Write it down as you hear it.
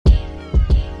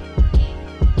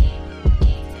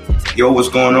Yo, what's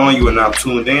going on? You are now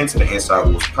tuned in to the Inside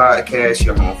Wolves podcast,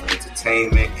 your home for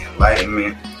entertainment,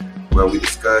 enlightenment, where we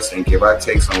discuss and give our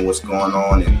takes on what's going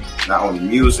on in not only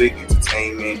music,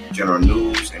 entertainment, general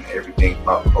news, and everything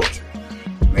pop culture.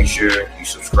 Make sure you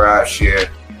subscribe, share.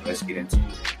 Let's get into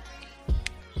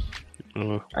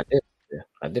it.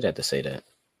 I did have to say that.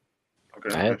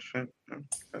 Okay.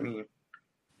 I mean,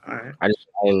 all right. I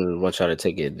didn't want y'all to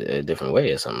take it a different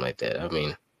way or something like that. I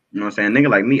mean, you know what I'm saying?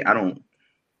 Nigga like me, I don't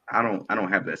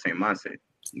have that same mindset.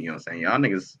 You know what I'm saying? Y'all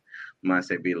niggas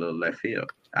mindset be a little left field.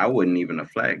 I wouldn't even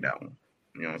have flagged that one.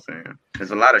 You know what I'm saying?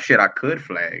 There's a lot of shit I could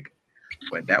flag,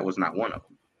 but that was not one of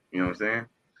them. You know what I'm saying?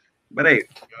 But hey, you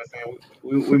know what I'm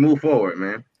saying? We move forward,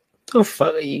 man. What the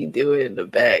fuck are you doing in the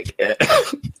back?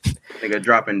 Nigga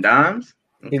dropping dimes?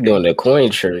 Okay. He's doing the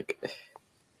coin trick.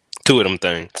 2 of them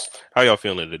things. How y'all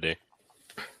feeling today?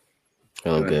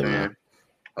 Feeling good, man.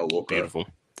 Oh, beautiful.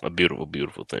 A beautiful,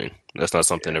 beautiful thing. That's not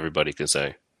something everybody can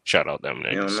say. Shout out them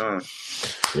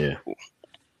niggas. Yeah.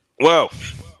 Well,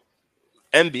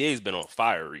 NBA's been on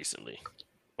fire recently.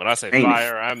 When I say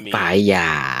fire, I mean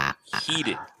fire.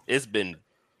 Heated. It's been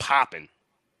popping,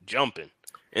 jumping.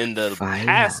 In the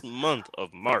past month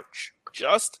of March,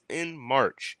 just in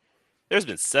March, there's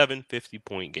been 7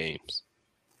 50-point games.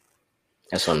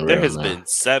 That's unreal. There has been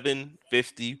 7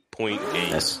 50-point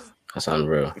games. That's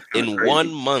unreal. In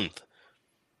 1 month.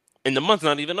 And the month's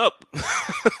not even up.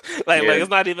 like it's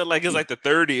not even like it's like the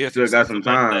 30th. Still got some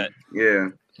time. Like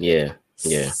Yeah.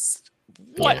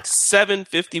 What? Yeah. 7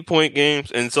 50-point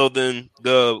games? And so then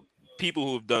the people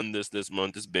who have done this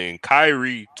month has been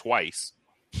Kyrie twice.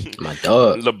 My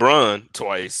dog. LeBron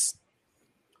twice.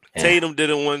 Yeah. Tatum did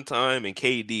it one time and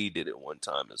KD did it one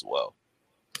time as well.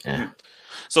 Yeah.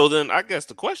 So then I guess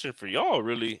the question for y'all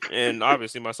really, and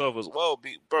obviously myself as well,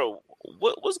 bro,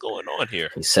 what's going on here?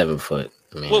 He's 7 foot.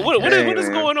 What is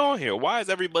going on here? Why is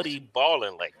everybody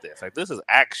balling like this? Like, this is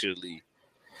actually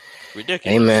ridiculous.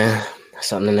 Hey, man,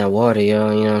 something in that water,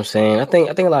 yo. You know what I'm saying? I think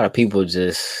a lot of people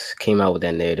just came out with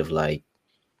that narrative, like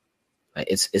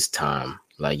it's time.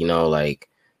 Like, you know, like,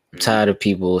 I'm tired of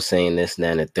people saying this and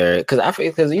that and the third.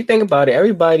 Because you think about it,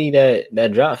 everybody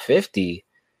that dropped 50,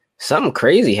 something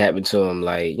crazy happened to them.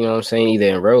 Like, you know what I'm saying? Either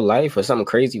in real life or something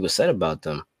crazy was said about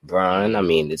them. LeBron, I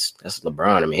mean, that's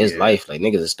LeBron. I mean, his life, like,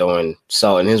 niggas is throwing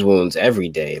salt in his wounds every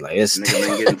day. Like, it's niggas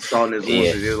been getting salt in his wounds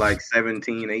since he was like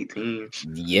 17, 18.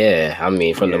 Yeah, I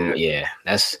mean,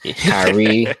 that's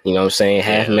Kyrie. You know what I'm saying?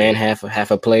 Half man, half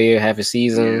a player, half a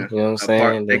season. Yeah. You know what I'm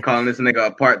saying? They calling this nigga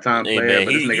a part-time player,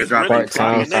 but this nigga dropping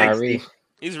part-time Kyrie.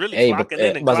 He's really clocking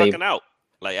in and clocking out.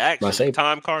 Like, actually,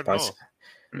 time card on.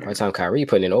 Part-time Kyrie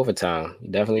putting in overtime. He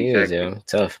definitely is, yeah.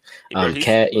 Tough.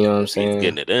 Cat, you know what I'm saying? He's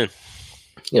getting it in.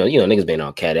 You know, niggas been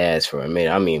on Cat ass for a minute.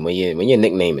 I mean, when your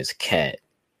nickname is Cat.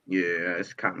 Yeah,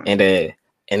 it's kind of.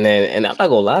 And I'm not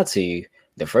gonna lie to you.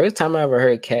 The first time I ever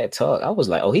heard Cat talk, I was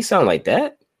like, oh, he sound like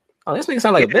that? Oh, this nigga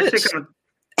sound like a bitch.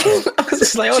 I was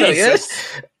just like, oh,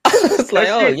 yes. I was like,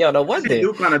 oh, yo, no wonder. It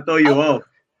do kind of throw you off.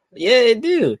 Yeah, it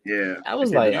do. Yeah. I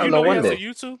was like, oh, no wonder.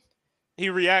 YouTube? He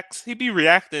be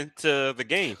reacting to the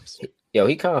games. Yo,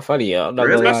 he kind of funny, yo.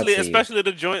 Especially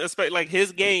the joint, like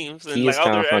his games and like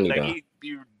other funny, like he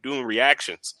be doing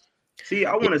reactions. See,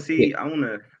 I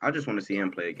just want to see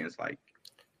him play against like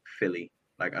Philly,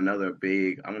 like another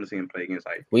big. I want to see him play against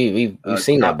like we've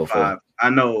seen that before. 5. I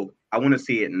know. I want to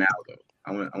see it now though.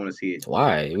 I want to see it.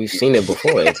 Why? We've seen it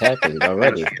before. It's happened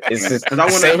already. It's just the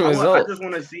same result. I just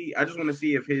want to see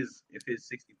if his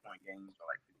 60-point games are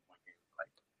like 50-point games, like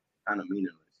kind of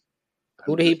meaningless.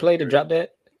 Who did he play to drop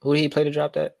that?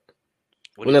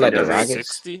 When like the Rockets?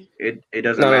 60? It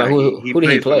doesn't matter. Who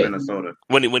did he play? Minnesota.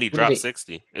 When he dropped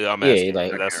 60. I'm asking. I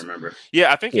can't remember.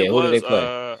 Yeah, I think it was. Who did they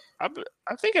play?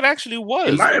 I think it actually was.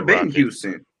 It might have been Rockets.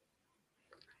 Houston.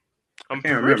 I'm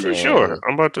pretty sure.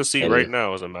 I'm about to see right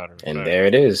now, as a matter of fact. And there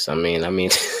it is. I mean,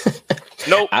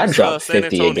 nope. I dropped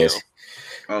 50 against.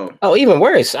 Oh, even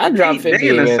worse. I dropped 50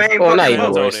 against. Well, not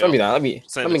even worse. Let me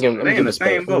give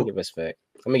respect.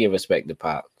 Let me give respect to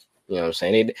Pop. You know what I'm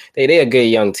saying? They a good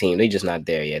young team. They just not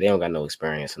there yet. They don't got no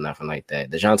experience or nothing like that.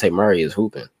 DeJounte Murray is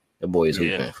hooping. The boy is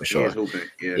hooping for sure.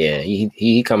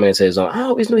 He coming into his own. I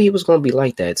always knew he was going to be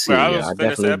like that too. I've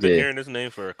been hearing his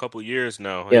name for a couple years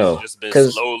now. He's just been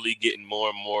slowly getting more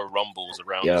and more rumbles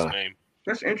around his name.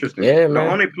 That's interesting. Yeah, the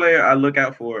only player I look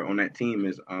out for on that team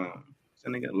is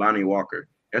Lonnie Walker.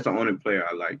 That's the only player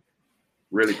I like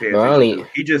really pay attention to.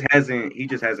 He just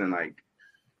hasn't like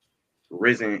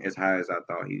risen as high as I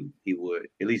thought he would.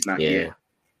 At least not yet.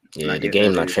 Yeah, the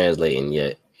game not translating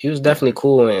yet. He was definitely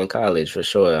cool in college for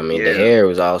sure. I mean, the hair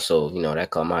was also, that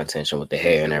caught my attention with the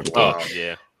hair and everything. Oh,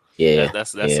 yeah. Yeah,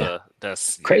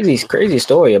 That's crazy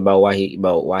story about why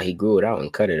he grew it out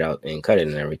and cut it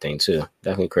and everything too.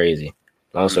 Definitely crazy.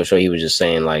 I'm also sure he was just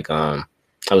saying like I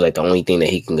was like the only thing that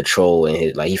he can control and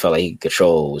his like he felt like he could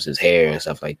control was his hair and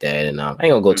stuff like that. And I ain't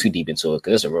gonna go too deep into it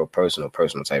because it's a real personal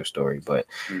type story. But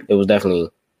it was definitely a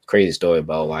crazy story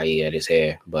about why he had his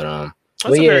hair. But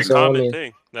that's a very common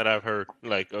thing that I've heard.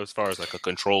 Like as far as like a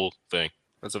control thing,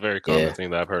 that's a very common thing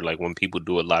that I've heard. Like when people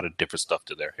do a lot of different stuff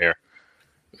to their hair.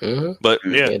 Mm-hmm. But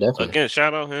again,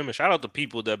 shout out him and shout out the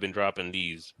people that have been dropping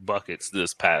these buckets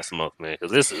this past month, man.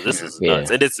 Because this is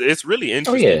nuts, and it's really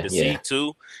interesting to see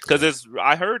too. Because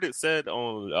I heard it said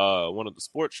on one of the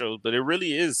sports shows, but it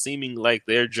really is seeming like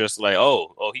they're just like,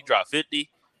 oh, he dropped 50,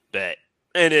 bet,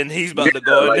 and then he's about to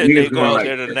go, and then they go out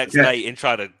there the next night and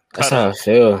try to. That's how I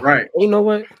feel. Right. You know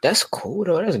what? That's cool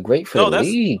though. That's great for the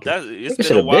league. They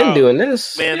should have been doing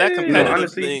this, man. That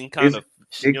competitive thing kind of.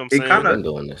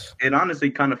 It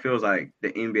honestly kind of feels like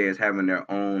the NBA is having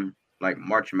their own like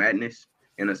March Madness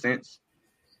in a sense.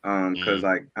 Because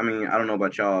like I mean I don't know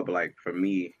about y'all, but like for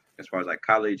me, as far as like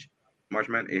college March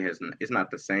Madness, it's not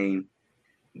the same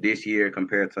this year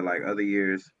compared to like other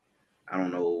years. I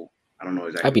don't know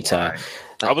exactly. I'd be tired.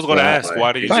 I was going to ask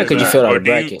why do you? Why could you fill out a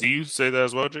bracket? Do you say that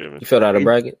as well, Jamie? You filled out a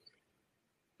bracket?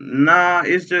 Nah,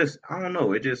 it's just I don't know.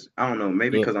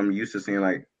 Maybe because I'm used to seeing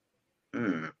like.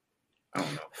 I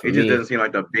don't know. It just doesn't seem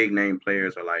like the big name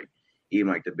players or like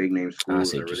even like the big name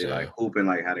schools are really like hooping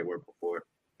like how they were before.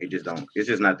 It just don't. It's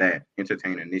just not that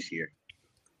entertaining this year.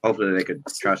 Hopefully they could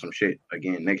try some shit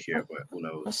again next year, but who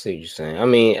knows? I see what you're saying. I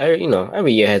mean,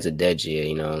 every year has a dead year.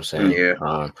 You know what I'm saying? Yeah.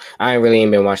 I ain't really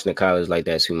been watching the college like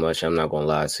that too much. I'm not gonna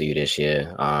lie to you this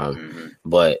year.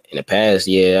 But in the past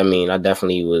year, I mean, I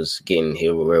definitely was getting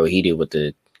real heated with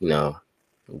the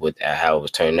with how it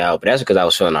was turning out, but that's because I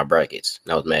was filling out brackets.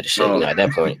 And I was mad as shit. At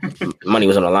that point, money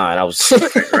was on the line. I was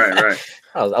right.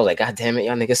 I was like, God damn it,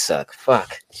 y'all niggas suck.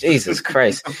 Fuck, Jesus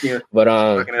Christ. But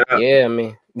I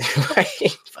mean,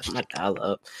 fuck my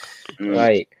dollar up,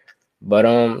 right? But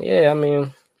I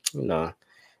mean,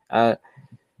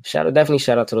 definitely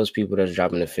shout out to those people that's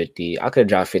dropping the 50. I could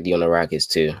drop 50 on the Rockets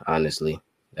too, honestly.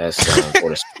 That's or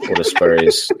the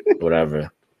Spurs,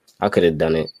 whatever. I could have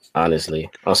done it. Honestly,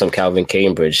 on some Calvin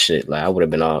Cambridge shit, like I would have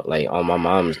been all like on my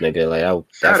mom's nigga. Like I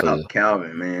shout out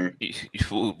Calvin, man.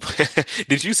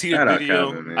 Did you see the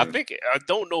video? Calvin, I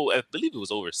don't know. I believe it was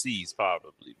overseas,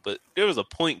 probably, but there was a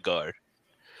point guard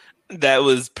that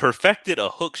was perfected a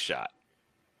hook shot.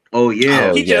 Oh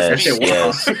yeah, he just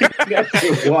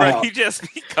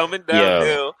be coming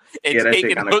downhill and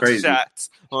taking hook shots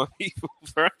on people,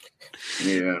 bro.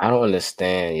 Yeah, I don't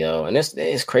understand, yo, and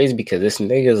it's crazy because this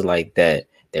nigga's like that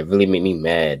really make me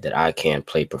mad that I can't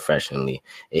play professionally.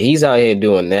 He's out here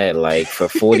doing that like for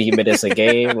 40 minutes a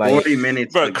game, like 40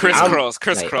 minutes. Bro, crisscross,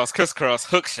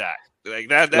 hook shot. Like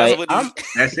that's like, what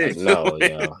that's it.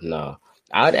 No.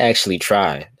 I'd actually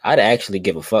try. I'd actually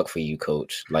give a fuck for you,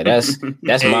 coach. Like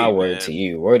that's my word to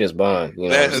you. Word is bond. You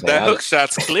know that hook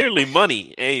shot's clearly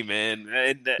money. Hey man,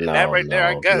 that right there,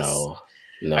 I guess.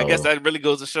 No. I guess that really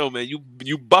goes to show, man. You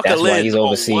buckle in. That's why he's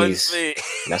overseas.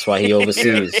 That's why he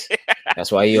overseas.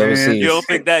 That's why he overseas. You don't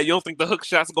think the hook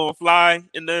shot's gonna fly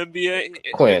in the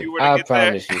NBA? Quinn, I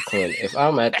promise you, Quinn. If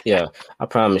I'm I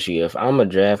promise you, if I'm a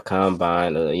draft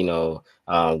combine,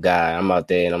 guy, I'm out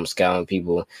there and I'm scouting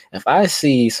people. If I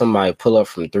see somebody pull up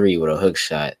from 3 with a hook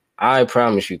shot, I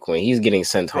promise you, Quinn, he's getting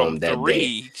sent home that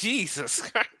day.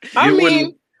 Jesus.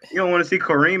 You don't want to see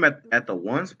Kareem at the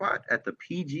 1 spot at the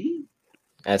PG?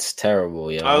 That's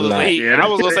terrible, yo. I was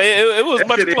gonna say it was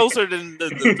much closer than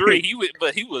the 3. He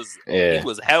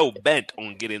was hell bent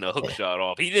on getting a hook shot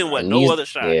off. He didn't want no other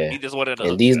shot. Yeah. He just wanted a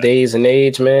hook these shot. Days and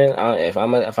age, man. If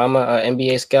I'm a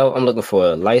NBA scout, I'm looking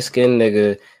for a light skinned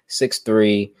nigga,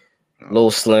 6'3", little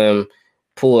slim,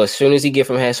 pull as soon as he get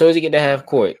to half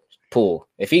court, pull.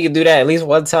 If he could do that at least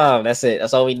one time, that's it.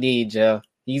 That's all we need, Joe.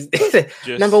 He's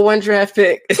number 1 draft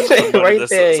pick right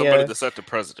there. Somebody to set the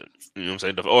precedent. You know what I'm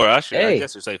saying? Or actually, I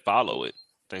guess you say follow it.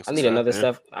 I need another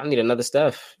Steph.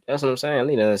 That's what I'm saying. I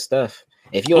need another Steph.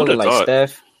 If you only like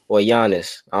Steph or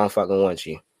Giannis, I don't fucking want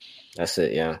you. That's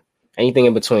it, yeah. Anything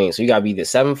in between. So you gotta be the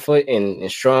 7 foot and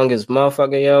strong as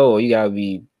motherfucker, yo, or you gotta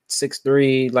be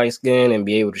 6'3", light skin, and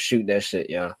be able to shoot that shit,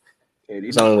 yo.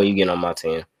 It's the only way you get on my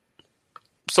team.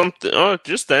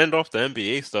 Just to end off the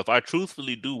NBA stuff, I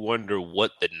truthfully do wonder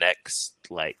what the next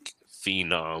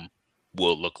phenom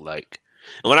will look like.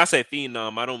 And when I say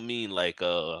phenom, I don't mean like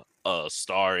a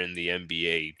star in the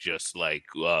NBA, just like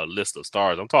a list of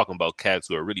stars. I'm talking about cats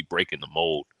who are really breaking the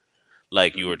mold.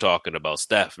 like you were talking about,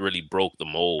 Steph really broke the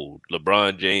mold.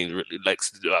 LeBron James, really, like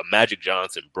Magic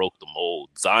Johnson, broke the mold.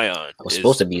 Zion was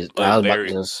supposed to be. I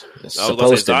was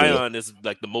gonna say Zion is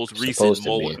like the most recent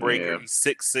mold breaker. Yeah. He's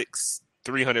 6'6",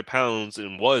 300 pounds,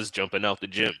 and was jumping out the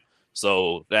gym.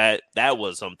 So that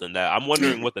was something that I'm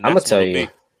wondering what the next one will be.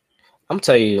 I'm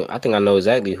tell you, I think I know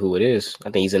exactly who it is.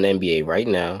 I think he's in the NBA right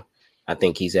now. I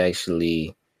think he's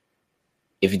actually,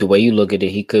 if the way you look at it,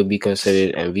 he could be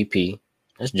considered MVP.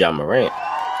 That's Ja Morant.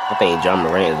 I think Ja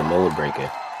Morant is a mold breaker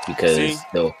because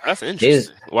that's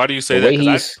interesting. Why do you say that?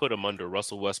 Because I put him under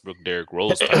Russell Westbrook, Derrick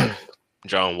Rose type,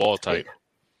 John Wall type.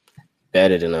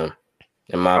 Better than him,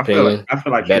 in my opinion. I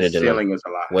feel like his ceiling is a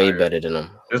lot way higher. Better than him.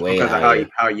 Just way because higher. of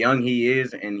how young he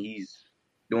is, and he's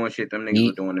doing shit them niggas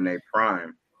were doing in their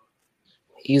prime.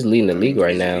 He's leading the league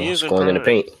right now, scoring in the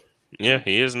paint. Yeah,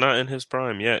 he is not in his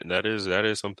prime yet. That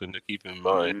is something to keep in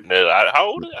mind. How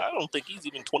old? I don't think he's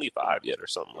even 25 yet, or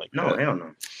something like that. No, hell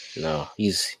no. No,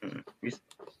 he's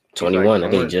 21. Like,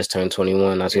 I think he just turned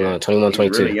 21. Not too long. 21,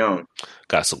 22. Really young.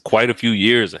 Got quite a few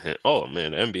years ahead. Oh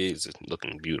man, the NBA is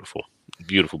looking beautiful,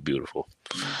 beautiful.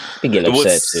 Be getting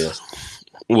upset too.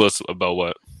 What's about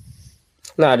what?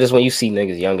 Nah, just when you see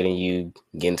niggas younger than you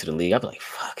get into the league, I'm like,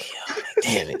 fuck yeah,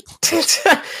 damn it.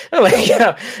 I'm like,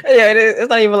 yeah, it's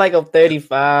not even like I'm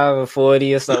 35 or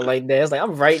 40 or something like that. It's like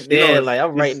I'm right there,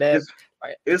 I'm right there.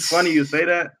 It's funny you say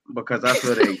that because I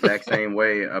feel the exact same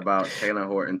way about Taylor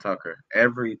Horton Tucker.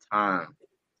 Every time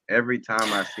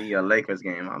I see a Lakers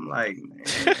game, I'm like,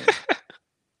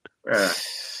 man,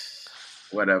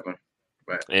 whatever.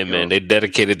 But, hey man, they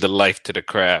dedicated the life to the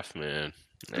craft, man.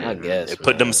 I guess they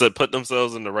put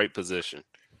themselves in the right position.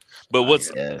 But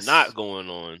what's not going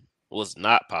on, what's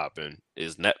not popping,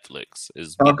 is Netflix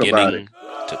is beginning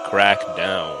to crack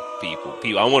down people.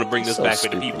 I want to bring this back to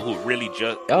the people who really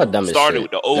just started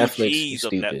with the OGs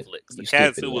of Netflix. The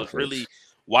cats who was really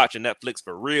watching Netflix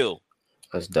for real.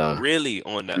 That's dumb. Really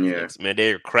on Netflix, man.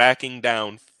 They're cracking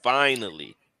down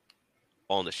finally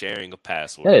on the sharing of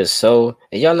passwords. That is so.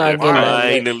 Y'all not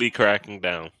finally cracking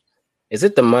down. Is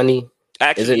it the money?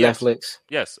 Actually, is it yes. Netflix?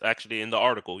 Yes, actually, in the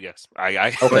article, yes.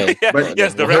 I okay. Yeah,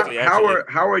 yes, directly.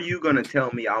 How are you gonna tell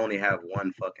me I only have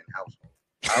one fucking household?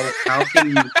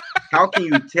 How can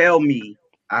you tell me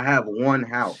I have one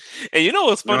house? And you know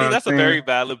what's funny? That's a very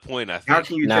valid point. I think. How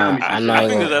can you tell me? I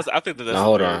think that's a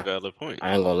very valid point.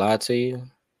 I ain't gonna lie to you.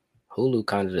 Hulu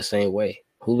kind of the same way.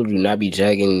 Hulu do not be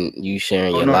jagging you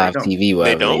sharing your live TV.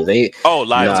 They don't.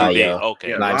 Live TV. Yeah. Okay,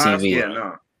 yeah, live TV. Yeah,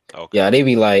 no. Okay. Yeah, they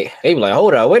be like,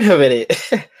 hold on, wait a minute.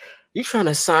 You trying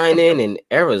to sign in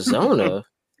Arizona?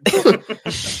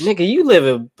 Nigga, you live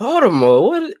in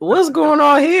Baltimore. What's going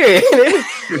on here?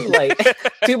 Like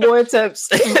 2 more attempts.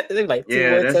 They like 2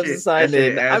 more attempts to sign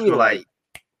in. I be like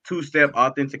 2-step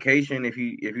authentication if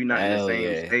you're not in the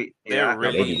same state. Yeah,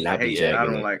 they do not be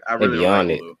jagging it. I really be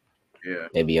on it. Yeah,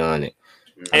 they be on it.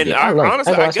 And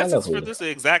honestly, I guess it's for this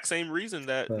exact same reason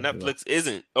that Netflix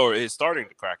isn't or is starting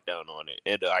to crack down on it.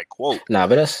 And I quote, but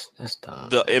that's dumb.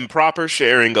 The improper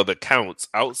sharing of accounts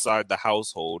outside the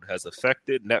household has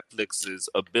affected Netflix's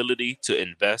ability to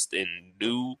invest in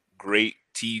new great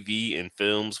TV and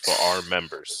films for our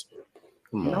members.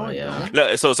 Come on, yeah.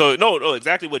 No,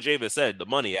 exactly what Javis said, the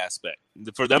money aspect.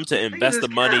 For them to invest the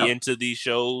money into these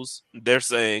shows, they're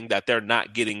saying that they're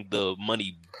not getting the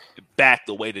money back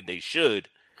the way that they should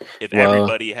if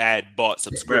everybody had bought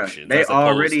subscriptions. They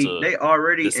already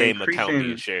the same account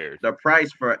being shared. The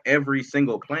price for every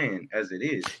single plan as it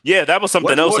is. Yeah, that was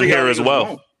something else in here as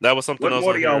well. That was something else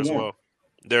in here as well.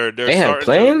 They have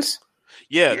plans?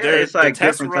 There's like the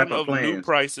test run of new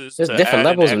prices. There's different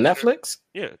levels of Netflix?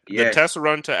 Yeah. The test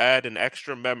run to add an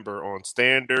extra member on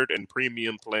standard and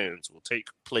premium plans will take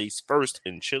place first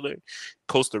in Chile,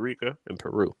 Costa Rica, and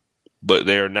Peru. But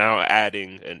they're now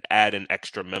adding an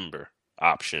extra member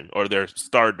option, or they're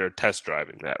test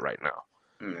driving that right now.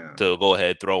 Yeah. To go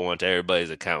ahead throw onto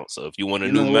everybody's account. So if you want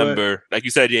a new member, like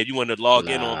you said, you want to log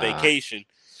in on vacation,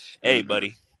 hey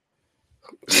buddy.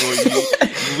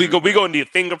 we gonna need a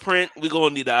fingerprint. We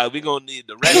gonna need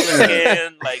the retina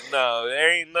scan. Like no,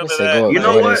 there ain't none of that. You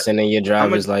know what? Send in your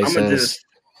driver's license.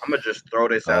 I'm gonna just throw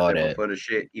this out there before the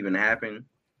shit even happen.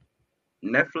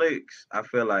 Netflix, I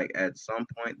feel like at some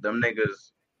point them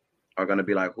niggas are gonna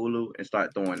be like Hulu and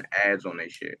start throwing ads on their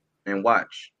shit and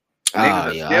watch.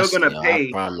 Niggas are still gonna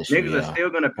pay. Niggas are still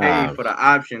gonna pay for the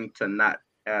option to not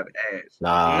have ads. Just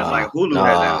like Hulu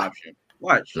has that option.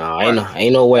 Watch.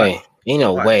 Ain't no way. Ain't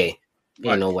no way.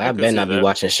 I better not be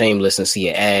watching Shameless and see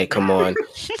an ad come on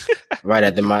right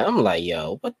at the mind. I'm like,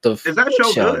 yo, what the? Is that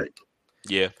show good?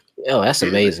 Yeah. Yo, that's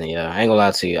amazing. Yeah, I ain't gonna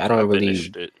lie to you. I don't really.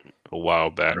 Finished it a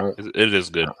while back. It is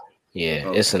good.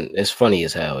 Yeah, it's funny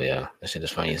as hell, yeah. That shit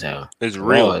is funny as hell. It's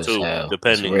real too,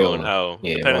 depending on how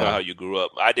you grew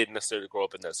up. I didn't necessarily grow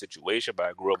up in that situation, but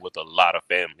I grew up with a lot of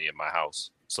family in my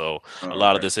house. So a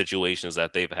lot of the situations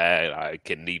that they've had, I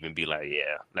can even be like,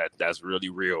 yeah, that's really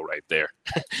real right there.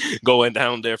 Going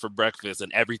down there for breakfast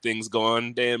and everything's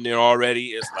gone damn near already.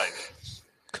 It's like,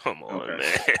 come on,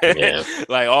 man. Yeah.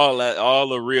 Like all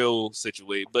the real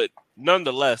situation. But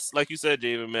nonetheless, like you said,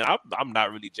 Javen, man, I'm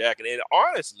not really jacking it.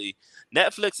 Honestly,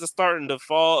 Netflix is starting to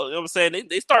fall. You know what I'm saying?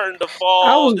 They starting to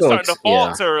fall. They're starting to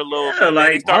falter a little bit.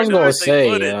 Like I was gonna say,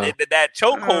 that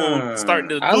chokehold starting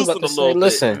to loosen a little bit.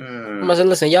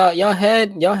 Listen, y'all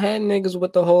had niggas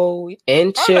with the whole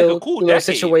and chill, like a cool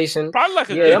situation. Probably like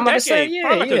a good decade.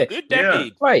 A good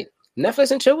decade. Right.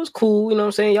 Netflix and chill was cool, you know what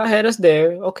I'm saying? Y'all had us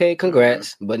there. Okay,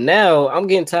 congrats. But now I'm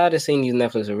getting tired of seeing these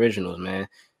Netflix originals, man.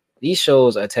 These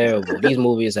shows are terrible. These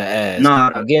movies are ass.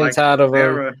 I'm getting tired of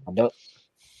them. I don't.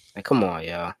 Like, come on,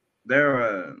 y'all.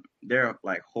 They're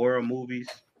like horror movies,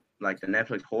 like the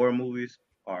Netflix horror movies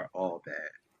are all bad.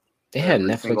 They had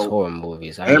Netflix horror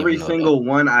movies. Every single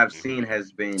one I've seen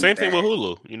has been same thing with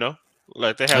Hulu. You know,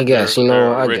 like they have. I guess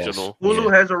original.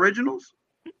 Hulu has originals.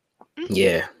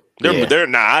 Yeah. They're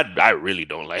not. I really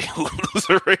don't like Hulu's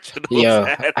originals.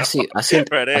 Yeah, I seen this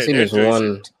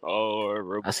one.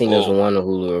 I seen this one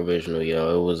Hulu original.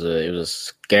 Yo, it was a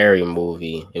scary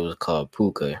movie. It was called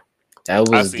Puka. That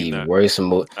was the worst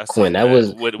movie. Quinn,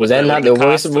 was that not the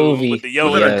worst movie? With the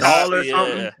yellow doll or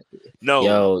something?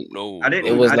 No. I didn't.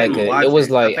 It was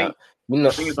like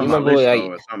remember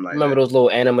those little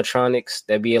animatronics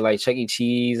that be like Chuck E.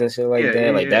 Cheese and shit like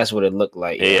that. Like that's what it looked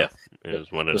like. Yeah, it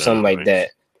was one of them, something like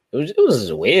that. It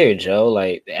was weird, Joe.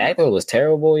 Like the acting was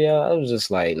terrible, yo. I was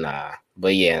just like, nah.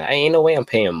 But yeah, I ain't no way I'm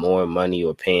paying more money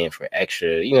or paying for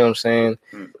extra. You know what I'm saying?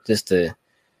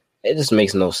 It just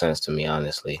makes no sense to me,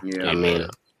 honestly. Yeah, I mean,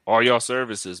 all y'all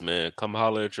services, man. Come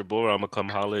holler at your boy. I'm gonna come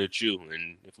holler at you.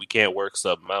 And if we can't work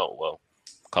something out, well,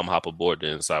 come hop aboard the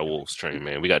Inside Wolves train,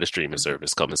 man. We got a streaming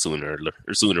service coming sooner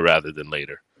rather than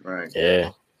later. Right.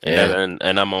 Yeah.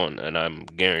 And I'm on, and I'm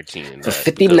guaranteeing for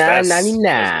 $59.99.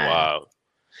 Wow.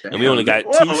 And we only got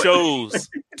two shows.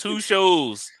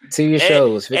 And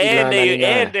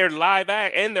they're live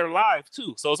and they're live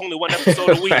too. So it's only one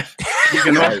episode a week.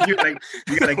 you gotta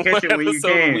catch it when you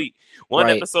can. One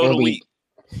episode a week.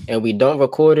 And we don't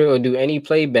record it or do any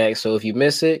playback. So if you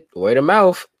miss it, word of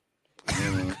mouth.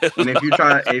 Yeah, and if you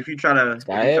try to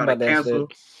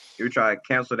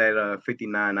cancel that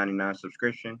 $59.99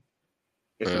 subscription,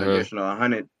 it's an additional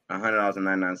 $100.99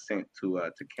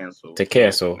 to cancel. To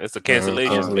cancel. It's a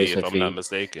cancellation fee, if I'm not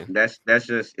mistaken. That's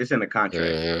just it's in the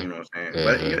contract. You know what I'm saying?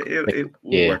 But it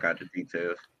will work out the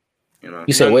details. You know.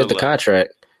 You said where's the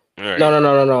contract? Right. No.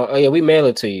 Oh yeah, we mail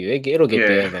it to you. It'll get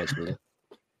there eventually.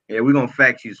 Yeah, we're gonna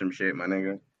fax you some shit, my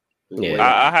nigga. Yeah,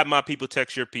 I have my people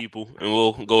text your people, and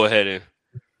we'll go ahead and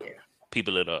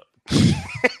people it up.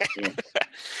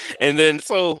 And then,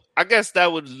 so I guess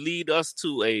that would lead us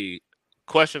to a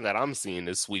question that I'm seeing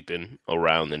is sweeping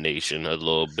around the nation a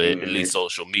little bit, at least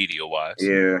social media wise.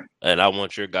 Yeah. And I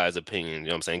want your guys' opinion. You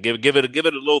know what I'm saying? Give it a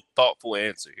little thoughtful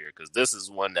answer here, because this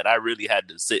is one that I really had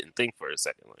to sit and think for a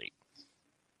second.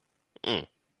 Like,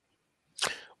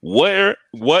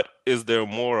 what is there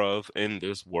more of in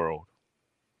this world?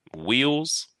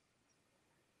 Wheels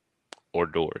or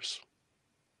doors?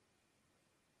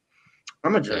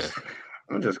 I'm just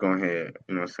going ahead,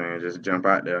 you know what I'm saying, just jump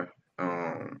out there.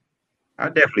 I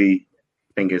definitely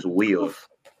think it's wheels.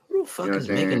 Who the fuck is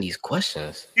making these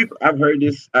questions? I've heard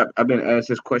this. I've been asked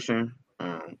this question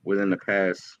within the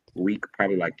past week,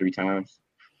 probably like 3 times.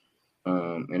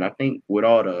 And I think with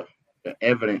all the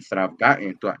evidence that I've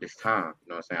gotten throughout this time, you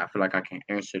know what I'm saying, I feel like I can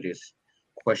answer this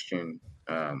question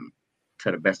to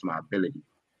the best of my ability.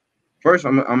 First,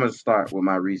 I'm going to start with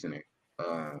my reasoning.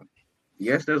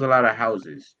 Yes, there's a lot of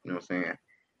houses, you know what I'm saying?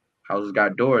 Houses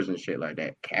got doors and shit like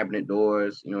that. Cabinet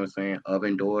doors, you know what I'm saying?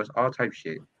 Oven doors, all type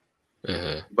shit.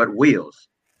 But wheels,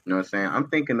 you know what I'm saying? I'm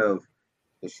thinking of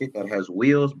the shit that has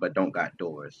wheels but don't got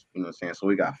doors. You know what I'm saying? So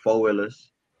we got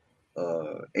 4-wheelers,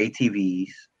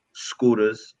 ATVs,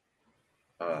 scooters,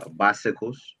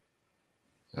 bicycles,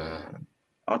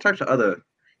 all types of other,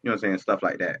 you know what I'm saying, stuff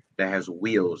like that has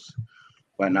wheels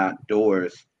but not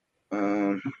doors.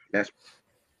 That's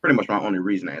pretty much my only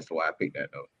reason as to why I picked that,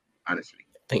 though, honestly.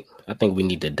 I think we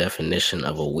need the definition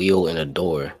of a wheel and a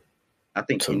door. I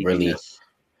think to really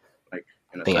like.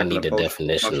 I think I need the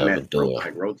definition of a door.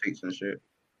 Like rotates and shit.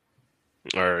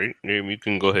 All right, you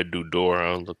can go ahead and do door.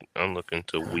 I'm looking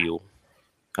to wheel.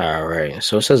 All right,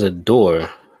 so it says a door.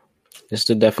 This is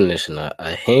the definition: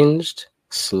 a hinged,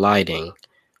 sliding,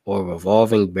 or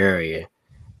revolving barrier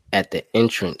at the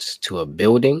entrance to a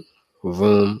building,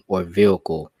 room, or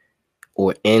vehicle,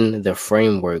 or in the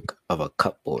framework of a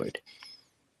cupboard.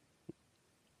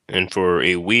 And for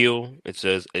a wheel, it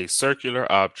says a circular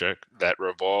object that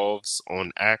revolves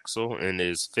on axle and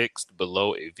is fixed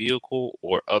below a vehicle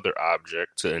or other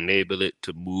object to enable it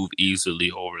to move easily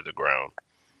over the ground.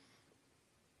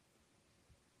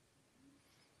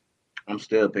 I'm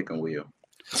still picking wheel.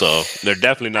 So they're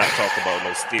definitely not talking about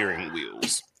no steering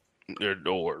wheels. They're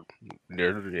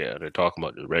talking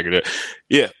about the regular.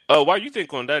 Yeah. Why you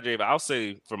think on that, Jay? I'll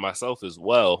say for myself as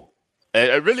well.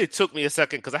 It really took me a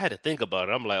second because I had to think about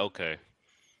it. I'm like, okay,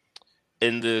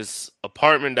 in this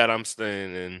apartment that I'm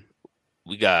staying in,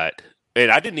 we got, and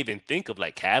I didn't even think of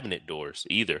like cabinet doors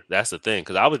either. That's the thing,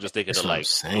 because I was just thinking of like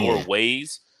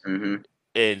doorways. Mm-hmm.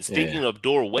 And speaking of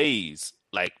doorways,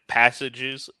 like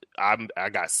passages, I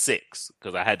got 6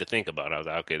 because I had to think about it. I was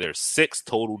like, okay, there's 6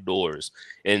 total doors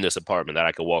in this apartment that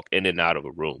I could walk in and out of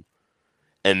a room.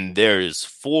 And there's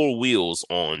 4 wheels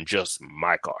on just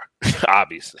my car,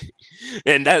 obviously.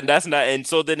 And that's not, and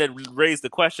so then it raised the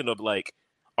question of like,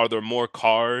 are there more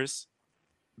cars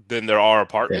than there are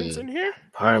apartments in here?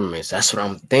 Apartments, that's what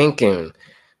I'm thinking.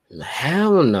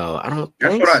 Hell no, I don't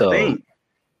think so. That's what I think.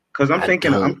 Because I'm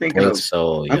thinking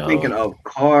of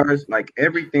cars, like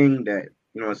everything that,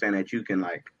 you know what I'm saying, that you can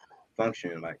like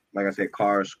function, like I said,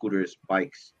 cars, scooters,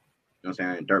 bikes, you know what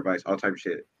I'm saying, dirt bikes, all type of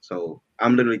shit. So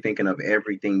I'm literally thinking of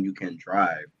everything you can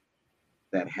drive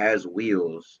that has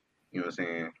wheels, you know what I'm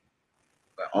saying,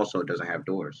 but also doesn't have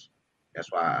doors.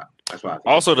 That's why I think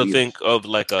also to think of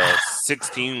like a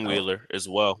 16-wheeler as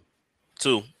well,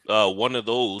 too. One of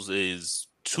those is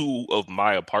 2 of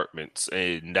my apartments,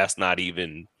 and that's not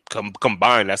even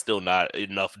combined. That's still not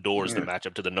enough doors to match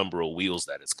up to the number of wheels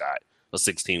that it's got. A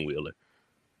 16-wheeler.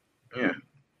 Yeah.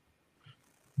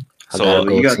 So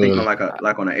you got to think on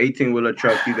like on an 18-wheeler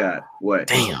truck, you got what?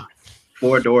 Damn.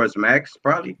 4 doors max,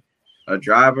 probably. A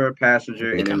driver,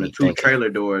 passenger, and then the 2 trailer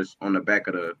doors on the back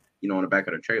of the, on the back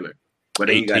of the trailer. But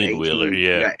then 18-wheeler,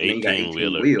 yeah,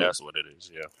 18-wheeler. That's what it is,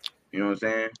 yeah. You know what I'm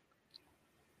saying?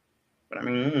 But I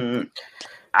mean,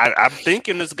 I'm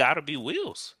thinking there's got to be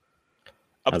wheels.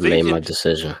 I've made my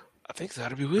decision. I think it's got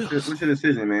to be wheels. What's your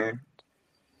decision, man?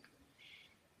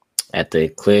 After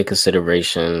clear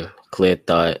consideration, clear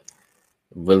thought,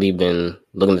 really been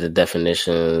looking at the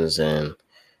definitions, and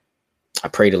I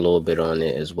prayed a little bit on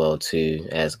it as well too.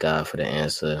 Ask God for the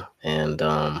answer, and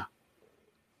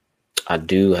I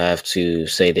do have to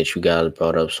say that you guys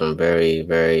brought up some very,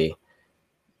 very,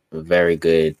 very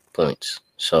good points.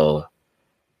 So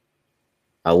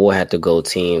I will have to go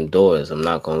team doors. I'm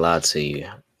not gonna lie to you.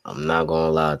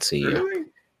 Really?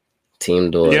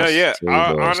 Team doors. Yeah. Team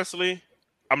doors. Honestly,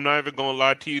 I'm not even gonna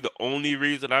lie to you. The only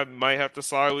reason I might have to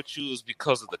side with you is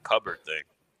because of the cupboard thing.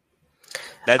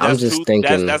 I'm just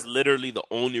thinking that's literally the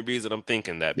only reason I'm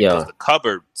thinking that, because the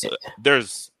cupboard,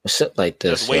 there's shit like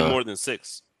this. There's way more than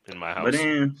 6 in my house,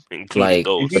 including like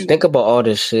those. But think about all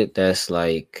this shit that's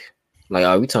like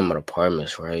are we talking about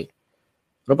apartments, right?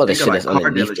 What about the shit that's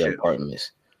underneath the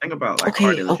apartments? Think about like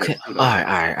okay. All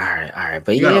right.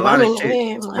 But you got a lot of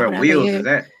shit where wheels is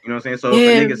at. You know what I'm saying? So if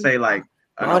a nigga say like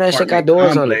all that shit got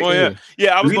doors on it. Well,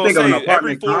 yeah. I was gonna say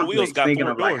every 4 wheels got 4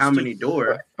 doors. Like how many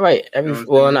doors? Right.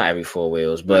 Not every 4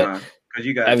 wheels, but because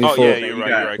you got every 4. You're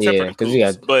right. Yeah, because you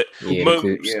got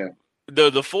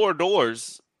the 4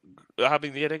 doors. I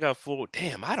mean, they got 4.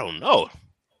 Damn, I don't know.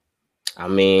 I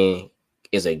mean,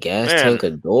 is a gas tank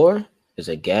a door? Is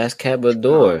a gas cab a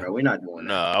door? Bro, we're not doing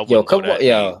that. No, I wouldn't go that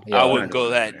deep. I wouldn't go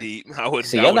that deep. I wouldn't.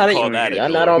 See, y'all not on my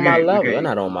level. You're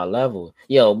not on my level.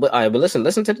 Yo, but listen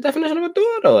to the definition of a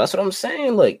door though. That's what I'm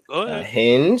saying. Look, a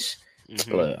hinge.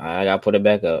 Mm-hmm. Look, I gotta put it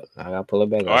back up. I gotta pull it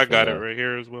back up. I got it right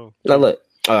here as well. Now look,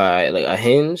 all right, like a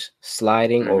hinge,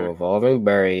 sliding or revolving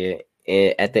barrier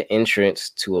at the entrance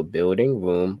to a building,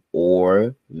 room,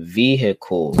 or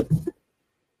vehicle.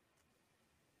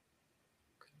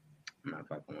 I'm not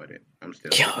fucking with it. I'm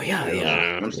still.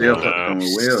 I'm still fucking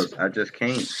with wheels. I just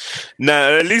can't.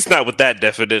 No, at least not with that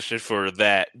definition for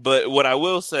that. But what I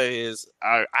will say is,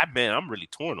 I'm really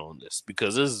torn on this,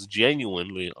 because this is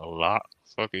genuinely a lot of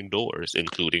fucking doors,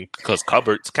 including because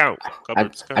cupboards count.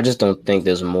 I just don't think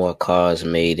there's more cars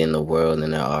made in the world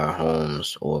than there are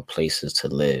homes or places to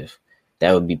live.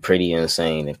 That would be pretty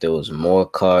insane if there was more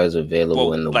cars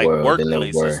available in the world than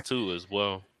there were. Too, as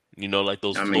well. You know, like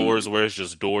those floors where it's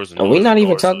just doors. And we're not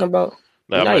even talking about.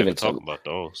 I'm not even talking about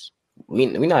those.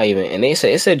 We're not even, and it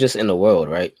said just in the world,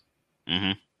 right?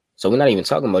 Mm-hmm. So we're not even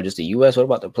talking about just the U.S. What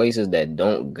about the places that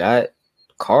don't got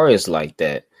cars like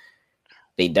that?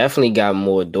 They definitely got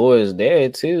more doors there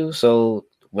too. So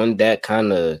wouldn't that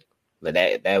kind of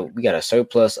Like that we got a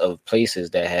surplus of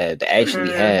places that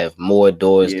actually have more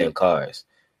doors than cars.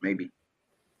 Maybe.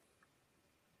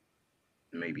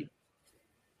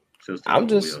 So I'm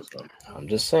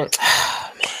just saying.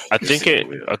 I think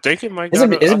it might. Is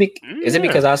it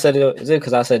because I said it? Is it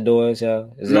because I said doors,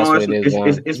 y'all?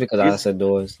 It's because I said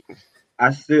doors.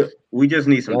 We just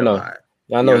need some divide.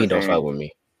 Y'all know he don't fuck with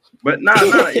me. But no,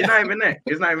 it's not even that.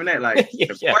 It's not even that. Like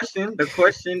the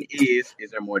question is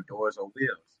there more doors or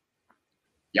wheels?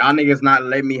 Y'all niggas not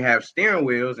letting me have steering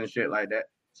wheels and shit like that.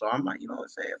 So I'm like, you know what I'm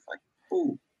saying? It's like cool.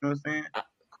 You know what I'm saying?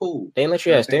 Cool. They ain't let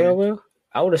you have steering wheel?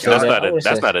 I would have said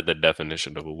that's not the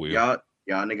definition of a wheel.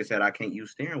 Y'all niggas said I can't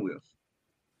use steering wheels.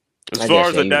 As far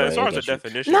as the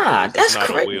definition, that's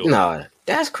crazy. Nah,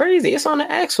 that's crazy. It's on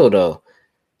the axle though.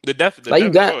 You got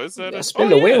spin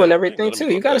the wheel and everything too.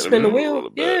 You got to spin the wheel.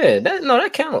 Yeah,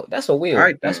 that count. That's a wheel.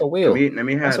 Right, that's a wheel. Let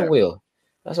me have that's a wheel.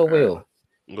 That's a wheel.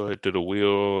 Go ahead to the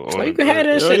wheel. You can have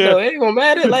that shit though. It ain't gonna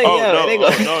matter. Like,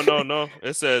 no.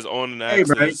 It says on an axis.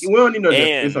 Hey, bro, we don't need no.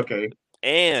 It's okay.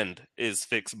 And is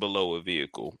fixed below a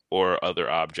vehicle or other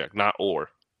object, not or.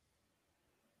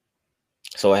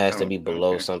 So it has to be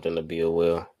below something to be a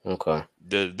wheel. Okay.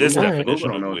 This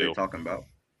definition don't know of what wheel. they're talking about.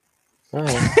 All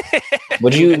right.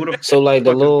 But so like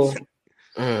the little.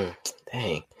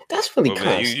 Dang. That's really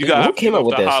constant. You got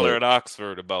to holler at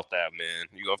Oxford about that, man.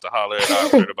 You have to holler at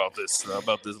Oxford about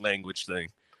this language thing.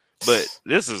 But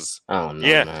this is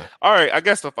man. All right, I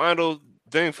guess the final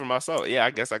thing for myself. Yeah,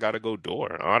 I guess I gotta go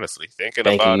door. Honestly, thinking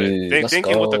about it,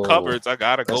 thinking with the cupboards, I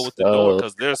gotta go with the door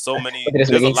because there's so many. There's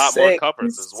a lot more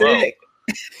cupboards as well.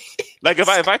 Like if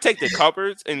I take the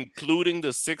cupboards, including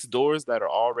the 6 doors that are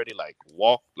already I can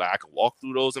walk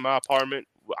through those in my apartment.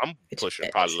 I'm pushing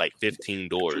probably like 15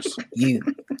 doors. You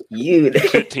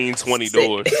 15, 20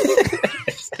 doors.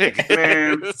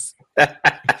 Man.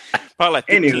 Probably like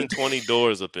 15, 20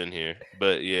 doors up in here.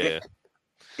 But yeah.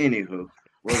 Anywho,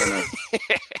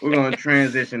 we're gonna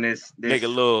transition this make a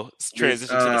little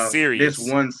transition to the serious. This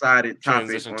one-sided topic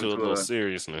transition to a little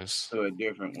seriousness. To a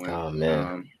different one. Oh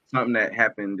man. Something that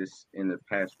happened in the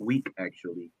past week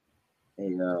actually.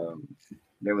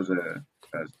 There was a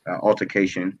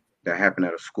altercation that happened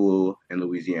at a school in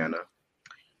Louisiana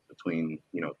between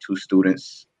 2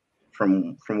 students.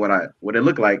 From what it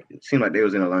looked like, it seemed like they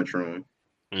was in a lunchroom.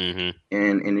 Mm-hmm.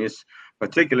 And in this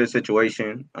particular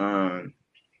situation, and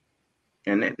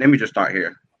let me just start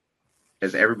here.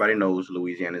 As everybody knows,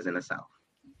 Louisiana is in the South.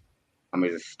 I'm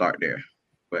gonna just start there.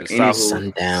 But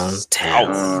sundown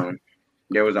town.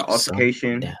 There was an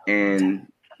altercation, and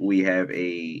we have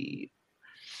a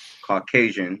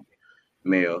Caucasian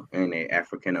male and a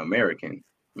African American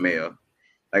male.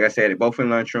 Like I said, both in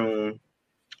lunchroom.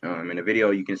 In the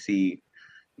video, you can see,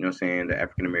 the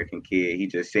African American kid. He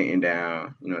just sitting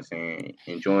down,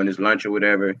 enjoying his lunch or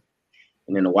whatever.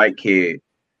 And then the white kid,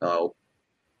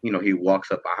 he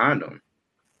walks up behind him.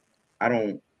 I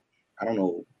don't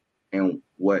know, and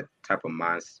what type of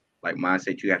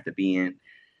mindset you have to be in,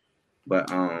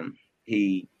 but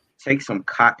he takes some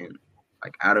cotton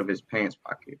out of his pants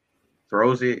pocket,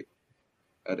 throws it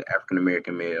at the African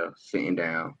American male sitting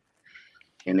down,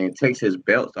 and then takes his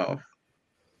belt off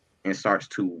and starts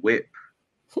to whip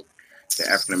the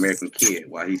African American kid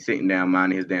while he's sitting down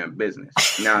minding his damn business.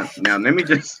 Now let me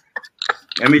just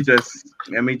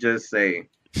say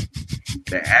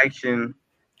the action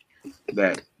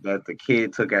that the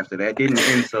kid took after that didn't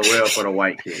end so well for the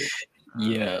white kid.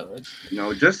 Yeah.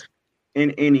 Just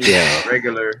in any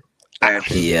regular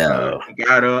fashion. Yeah. He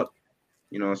got up,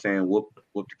 whooped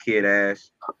the kid ass.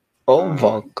 Oh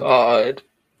my God.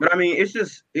 But I mean,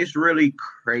 it's really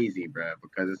crazy, bro,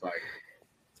 because it's like,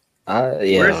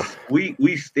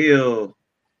 we're still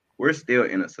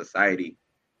in a society,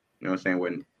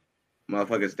 when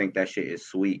motherfuckers think that shit is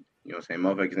sweet.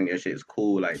 Motherfuckers think that shit is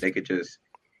cool. Like they could just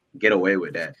get away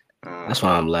with that. That's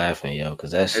why I'm laughing, yo, because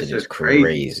that shit is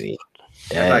crazy.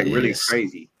 That's really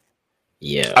crazy.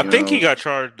 Yeah, I think he got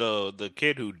charged. The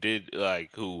kid who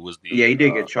was the he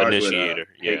did get charged initiator.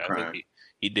 With I think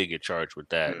he did get charged with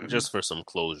that. Just for some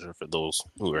closure for those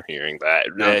who are hearing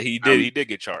that. He did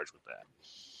get charged with that.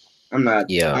 I'm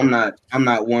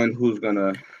not one who's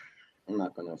gonna. I'm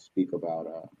not gonna speak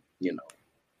about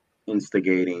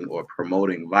instigating or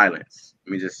promoting violence.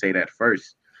 Let me just say that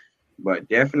first. But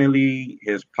definitely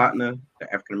his partner,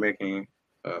 the African American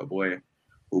boy,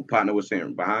 who partner was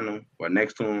sitting behind him or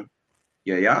next to him.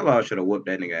 Yeah, y'all all should have whooped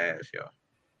that nigga ass,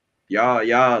 y'all.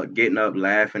 Y'all getting up,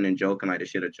 laughing and joking like the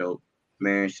shit a joke.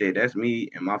 Man, shit, that's me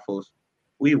and my folks.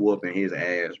 We whooping his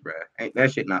ass, bro. Ain't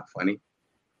that shit not funny?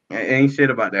 Ain't shit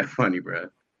about that funny, bro.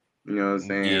 You know what I'm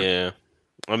saying? Yeah.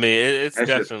 I mean, it's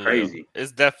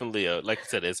definitely a like I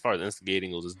said, as far as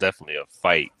instigating goes, it's definitely a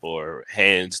fight or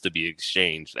hands to be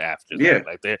exchanged after that.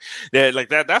 Like they're like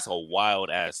that. That's a wild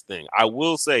ass thing. I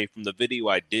will say from the video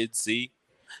I did see,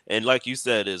 and like you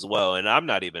said as well, and I'm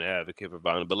not even an advocate for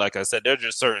violence, but like I said, there's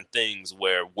just certain things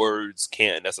where words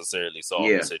can't necessarily solve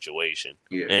the situation.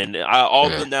 And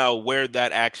also now where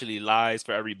that actually lies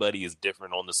for everybody is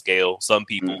different on the scale. Some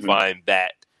people find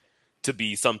that to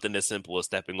be something as simple as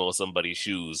stepping on somebody's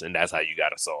shoes, and that's how you got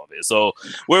to solve it. So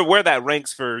where that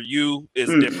ranks for you is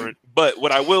different. But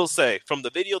what I will say, from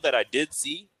the video that I did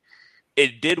see,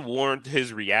 it did warrant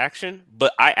his reaction.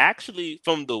 But I actually,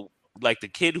 from the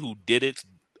kid who did it,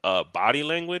 body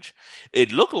language,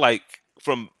 it looked like,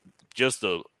 from just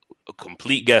a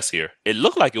complete guess here, it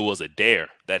looked like it was a dare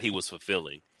that he was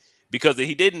fulfilling. Because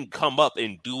he didn't come up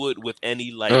and do it with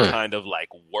any kind of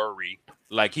worry.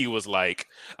 Like he was like,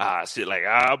 shit,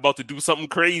 I'm about to do something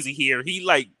crazy here. He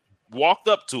walked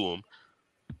up to him,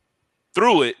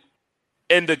 threw it,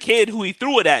 and the kid who he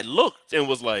threw it at looked and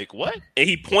was like, "What?" And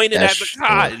he pointed at the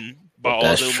cotton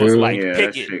balls and was like,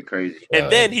 "Pick it." Crazy. And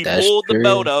then he pulled the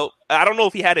belt out. I don't know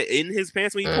if he had it in his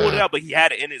pants when he pulled it out, but he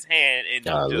had it in his hand and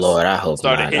I hope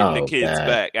started not. hitting the kid's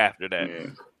back after that.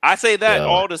 Yeah. I say that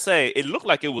all to say it looked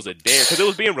like it was a dare because it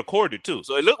was being recorded too.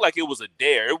 So it looked like it was a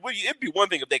dare. It'd be one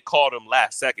thing if they called him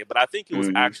last second, but I think it was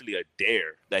actually a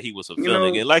dare that he was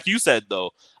fulfilling. And like you said,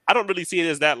 though, I don't really see it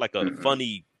as that like a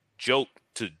funny joke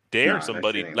to dare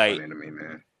somebody. Like, funny to me,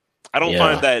 man. I don't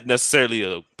find that necessarily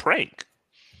a prank.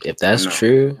 If that's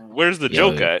true, where's the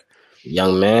joke at?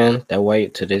 Young man,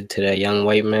 that young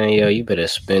white man, you better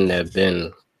spin that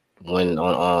bin when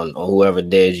on whoever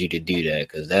dares you to do that,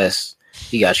 because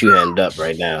he got you hemmed up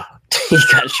right now. He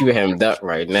got you hemmed up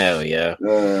right now,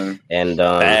 and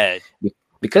bad.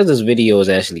 Because this video is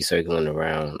actually circulating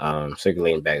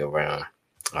back around,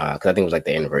 because I think it was like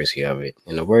the anniversary of it.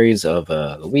 In the words of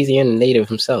Louisiana native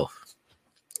himself,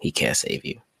 he can't save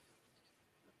you.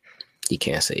 He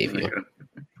can't save you.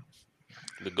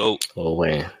 The GOAT. Oh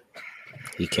man,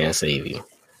 he can't save you.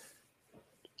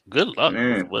 Good luck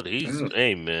with what he's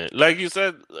saying, man. Like you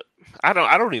said, I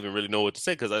don't even really know what to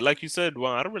say because, like you said,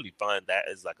 well, I don't really find that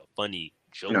as like a funny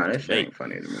joke. No, that ain't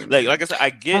funny to me. Like I said,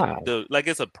 I get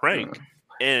it's a prank,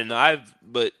 and why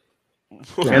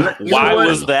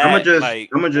was that?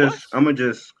 I'm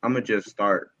gonna just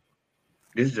start.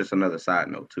 This is just another side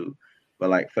note too, but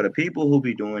like for the people who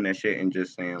be doing that shit and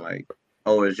just saying like,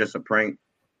 oh, it's just a prank,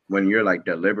 when you're like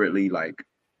deliberately like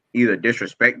either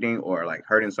disrespecting or like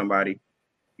hurting somebody,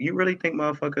 you really think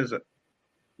motherfuckers,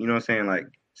 you know what I'm saying? Like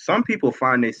some people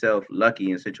find themselves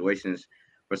lucky in situations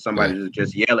for somebody to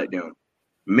just yell at them.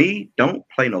 Me, don't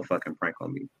play no fucking prank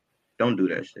on me. Don't do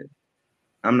that shit.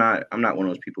 I'm not one of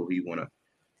those people who you want to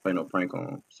play no prank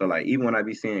on. So like even when I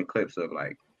be seeing clips of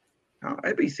like,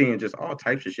 I be seeing just all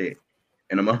types of shit,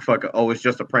 and a motherfucker, oh, it's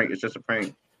just a prank. It's just a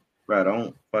prank. Bro,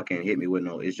 don't fucking hit me with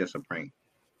no. It's just a prank.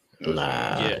 You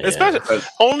know especially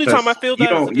only time I feel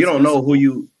that you don't know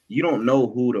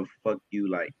who the fuck you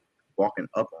like walking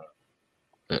up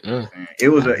on. It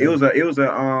was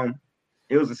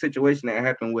a situation that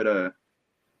happened with a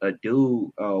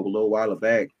dude a little while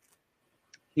back.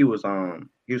 He was kind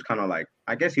of like,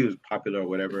 I guess he was popular or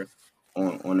whatever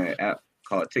on that app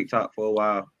called TikTok for a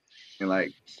while, and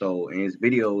like so in his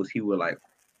videos he would like,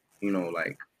 you know,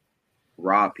 like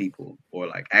rob people or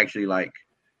like actually like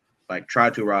try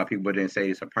to rob people but then say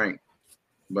it's a prank.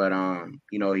 But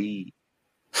you know, he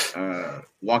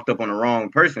walked up on the wrong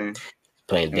person,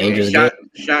 playing dangerous,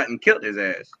 shot and killed his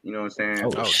ass. You know what I'm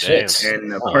saying? Oh shit! And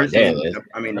the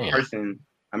person,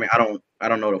 I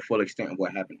don't know the full extent of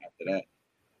what happened after that.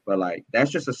 But like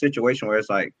that's just a situation where it's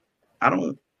like I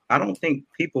don't think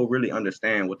people really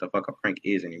understand what the fuck a prank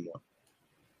is anymore.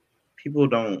 People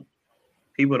don't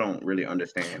really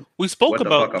understand. We spoke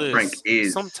about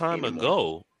this some time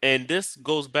ago, and this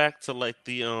goes back to like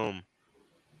the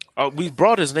we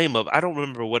brought his name up. I don't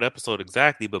remember what episode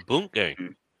exactly, but Boonk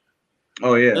Gang.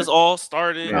 Oh yeah, this all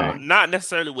started not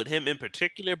necessarily with him in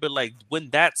particular, but like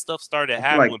when that stuff started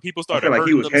happening, when people started hurting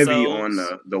he was themselves, heavy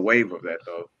on the wave of that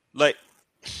though. Like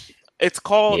it's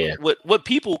called what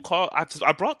people call.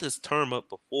 I brought this term up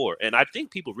before, and I think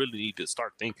people really need to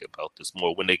start thinking about this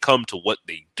more when they come to what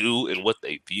they do and what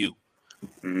they view.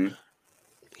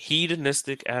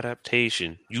 Hedonistic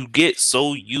adaptation. You get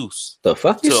so used. The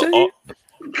fuck you say?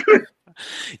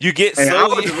 You get I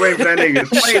was just waiting for that nigga to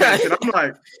explain that shit. I'm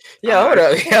like, yo, hold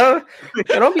up, yo.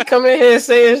 Don't be coming in here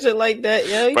saying shit like that,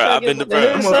 yo. Bro, I've been the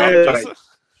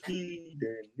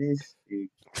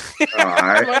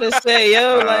I'm about to say,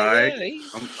 yo,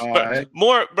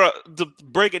 more, bro. To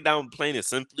break it down plain and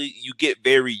simply, you get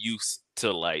very used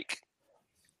to like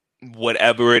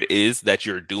whatever it is that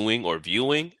you're doing or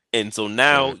viewing, and so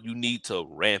now you need to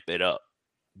ramp it up.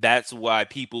 That's why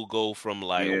people go from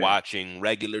like watching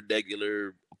regular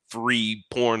free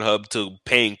Pornhub to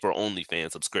paying for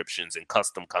OnlyFans subscriptions and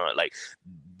custom content. Like,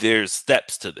 there's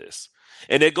steps to this,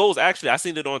 and it goes. Actually, I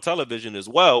seen it on television as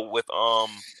well with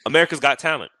America's Got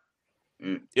Talent.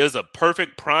 It was a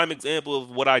perfect prime example of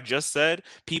what I just said.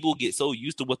 People get so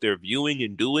used to what they're viewing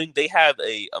and doing. They have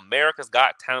a America's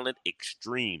Got Talent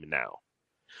Extreme now,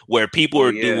 where people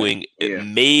are doing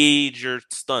major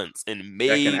stunts and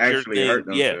major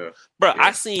things. Bro,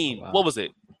 I seen what was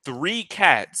it? 3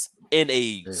 cats in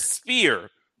a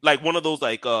sphere, like one of those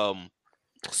like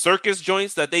circus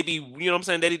joints that they be, you know what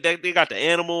I'm saying? They got the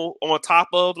animal on top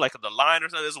of like the line or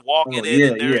something, just walking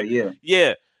in.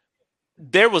 Yeah.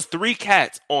 There was 3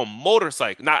 cats on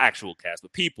motorcycles, not actual cats,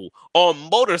 but people on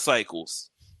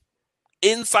motorcycles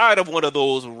inside of one of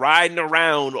those riding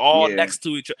around all next to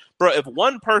each other. Bro, if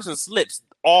one person slips,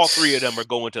 all 3 of them are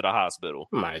going to the hospital.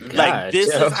 My God, like,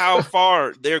 this is how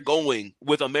far they're going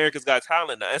with America's Got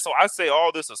Talent now. And so I say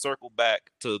all this to circle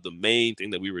back to the main thing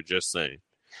that we were just saying.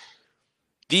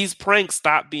 These pranks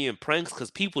stop being pranks because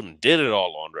people did it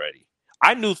all already.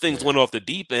 I knew things went off the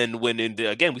deep end when,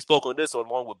 again, we spoke on this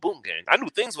along with Boom Gang. I knew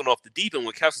things went off the deep end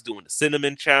when Cass was doing the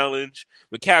cinnamon challenge,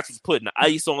 when Cass was putting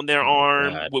ice on their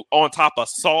arm on top of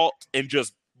salt and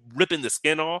just ripping the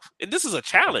skin off. And this is a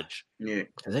challenge. Yeah.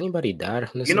 Has anybody died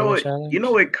from the cinnamon challenge? You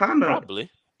know, it kind of...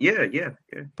 Probably. Yeah.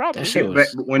 Probably. That shit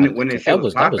was, when it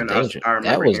was popping,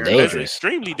 that was dangerous.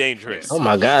 Extremely dangerous. Oh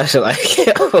my gosh! Like,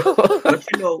 but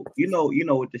you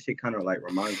know what this shit kind of like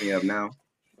reminds me of now.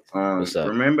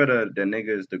 Remember the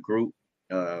niggas, the group?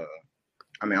 I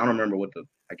mean, I don't remember what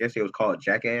I guess it was called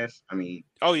Jackass. I mean,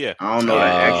 oh yeah, I don't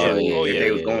know if they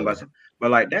was going by some,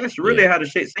 but like that's really how the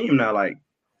shit seemed now. Like,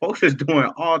 folks is doing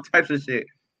all types of shit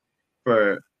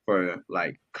for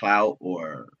like clout,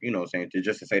 or you know, saying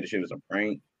to say the shit was a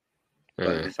prank.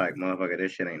 But it's like, motherfucker,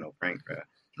 this shit ain't no prank, bro.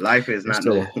 Life is not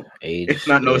it's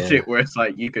not no shit where it's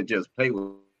like you could just play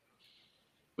with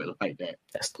like that.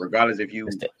 Regardless if you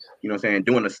know what I'm saying,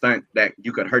 doing a stunt that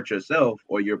you could hurt yourself,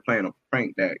 or you're playing a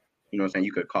prank that, you know what I'm saying,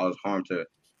 you could cause harm to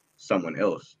someone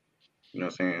else. You know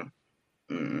what I'm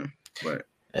saying? But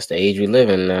that's the age we live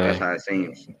in now. That's how it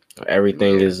seems.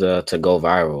 Everything is to go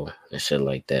viral and shit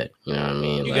like that. You know what I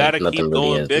mean? You gotta keep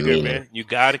going bigger, man. You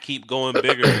gotta keep going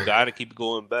bigger. You gotta keep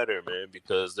going better, man,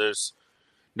 because there's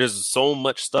so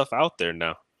much stuff out there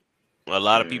now. A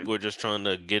lot of people are just trying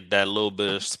to get that little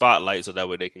bit of spotlight so that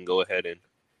way they can go ahead and,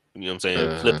 you know what I'm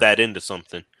saying, flip that into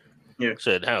something. Yeah.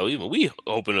 Said, hell, even we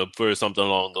open up for something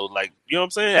along those, like, you know what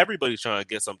I'm saying? Everybody's trying to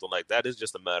get something like that. It's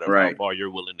just a matter of how far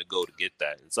you're willing to go to get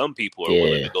that. And some people are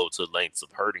willing to go to lengths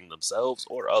of hurting themselves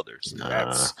or others. It's not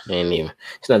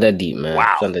that deep, man.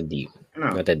 Wow. It's not that deep. No.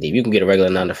 Not that deep. You can get a regular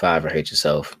 9-to-5 or hate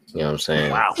yourself. You know what I'm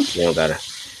saying? Wow. You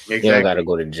don't gotta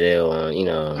go to jail on,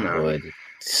 or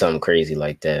something crazy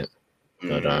like that.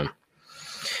 But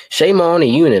shame on the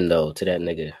union though, to that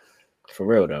nigga. For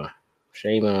real though.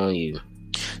 Shame on you.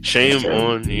 Shame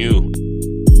on you.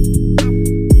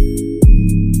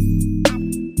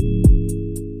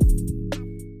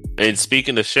 And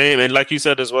speaking of shame, and like you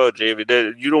said as well, Jamie,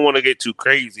 that you don't want to get too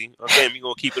crazy. Again, we're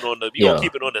gonna keep it on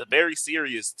the very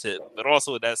serious tip, but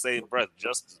also in that same breath,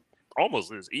 just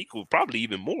almost as equal, probably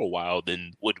even more wild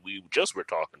than what we just were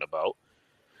talking about.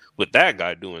 With that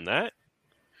guy doing that,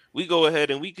 we go ahead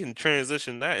and we can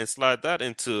transition that and slide that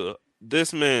into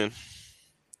this man.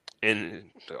 And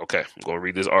okay, I'm going to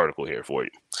read this article here for you.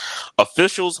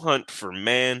 Officials hunt for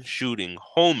man shooting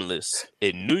homeless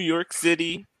in New York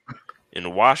City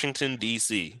and Washington,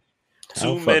 D.C.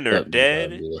 2 men are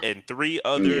dead and 3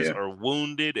 others are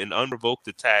wounded in unprovoked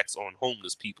attacks on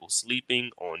homeless people sleeping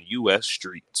on U.S.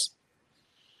 streets.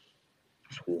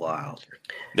 Wow.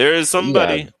 There is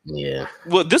somebody.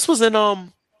 Well, this was in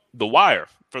The Wire,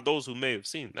 for those who may have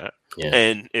seen that. Yeah.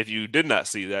 And if you did not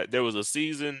see that, there was a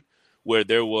season where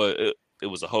it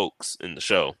was a hoax in the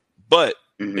show, but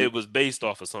it was based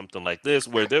off of something like this,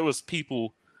 where there was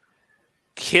people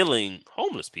killing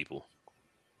homeless people.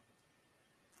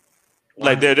 Wow.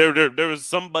 Like there was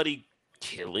somebody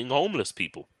killing homeless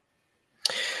people.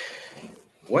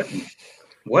 What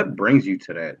brings you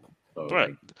to that? So,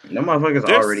 right, like, them motherfuckers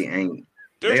already ain't.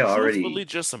 There's they already truthfully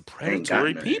just some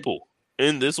predatory people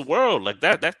in this world. Like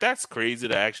that's crazy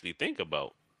to actually think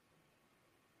about.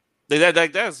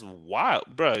 Like that's wild,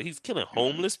 bro. He's killing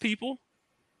homeless people.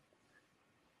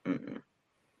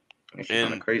 It's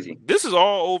kind of crazy. This is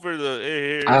all over the.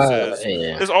 It says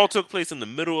this all took place in the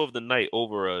middle of the night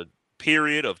over a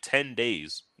period of 10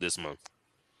 days this month.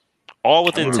 All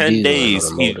within 10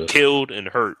 days, he killed and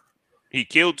hurt. He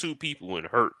killed 2 people and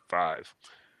hurt 5.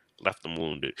 Left them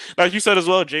wounded. Like you said as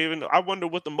well, Javen, I wonder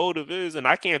what the motive is, and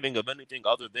I can't think of anything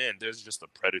other than there's just a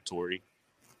predatory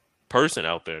person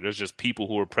out there. There's just people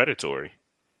who are predatory.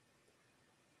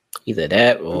 Either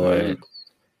that or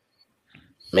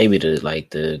maybe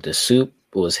the soup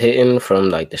was hitting from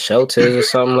like the shelters or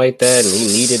something like that, and he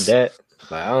needed that.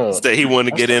 Like, I don't. That he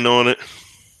wanted to get in on it.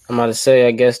 I'm about to say,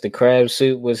 I guess the crab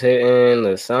soup was hitting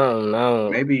or something. I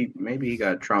don't. Maybe he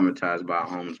got traumatized by a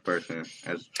homeless person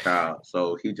as a child,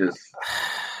 so he just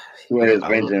with his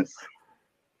vengeance.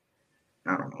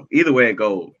 I don't know. Either way it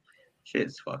goes,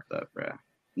 shit's fucked up, bro.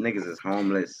 Niggas is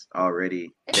homeless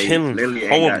already. They literally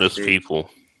ain't homeless got people.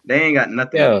 They ain't got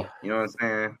nothing. Yeah. You know what I'm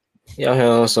saying? Y'all had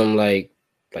on some like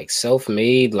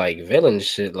self-made like villain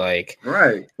shit, like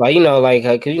right, like you know, like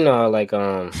cause you know like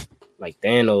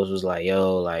Thanos was like,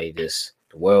 yo, like the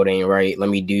world ain't right. Let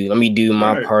me do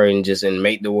my part and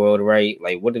make the world right.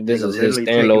 Like, what if this is his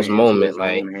Thanos moment?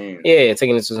 Like, yeah,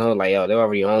 taking this to his home. Like, yo, they're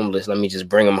already homeless. Let me just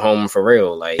bring them home for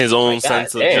real. Like his own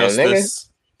sense of justice.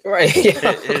 Right.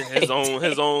 his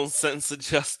own sense of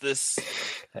justice.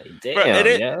 Like,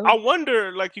 damn, I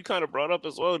wonder, like you kind of brought up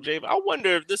as well, Jay. I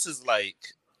wonder if this is like.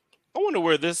 I wonder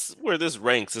where this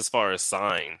ranks as far as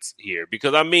signs here,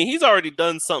 because I mean he's already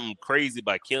done something crazy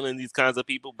by killing these kinds of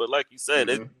people, but like you said,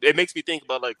 it makes me think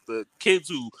about like the kids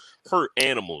who hurt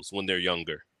animals when they're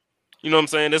younger. You know what I'm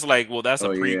saying? It's like, well, that's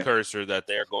a precursor that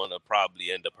they're going to probably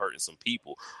end up hurting some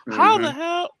people. How the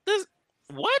hell this?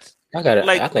 What? I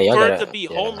think for it to be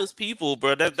homeless people,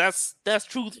 bro. That's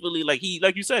truthfully like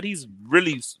you said, he's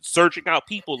really searching out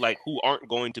people like who aren't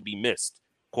going to be missed,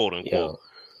 quote unquote. Yo.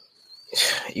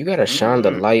 You gotta shine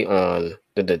the light on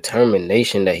the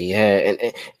determination that he had,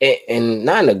 and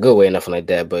not in a good way, nothing like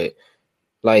that. But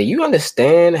like, you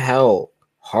understand how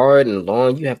hard and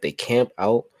long you have to camp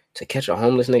out to catch a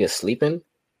homeless nigga sleeping?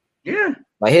 Yeah,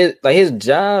 like his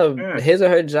job, his or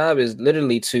her job is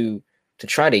literally to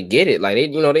try to get it. Like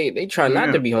they try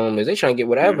not to be homeless. They try to get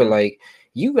whatever. Like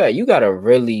you gotta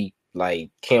really like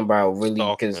camp out really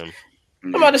because.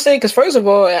 I'm about to say, because first of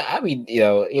all, I be, you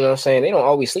know what I'm saying? They don't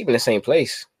always sleep in the same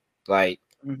place. Like,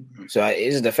 so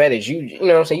it's the fact that you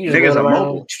know what I'm saying? You just going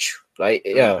around, like,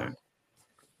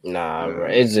 nah, bro.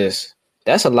 It's just,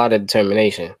 that's a lot of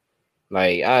determination.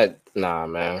 Like, nah,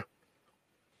 man.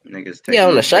 Niggas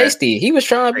on the shiesty. He was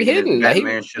trying to be hidden. Like,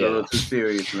 man, shit a little too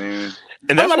serious, man.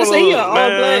 And that's I'm about to say, all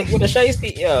black with a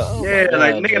shiesty.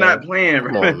 Like nigga not playing,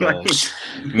 bro. On,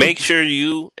 make sure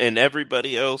you and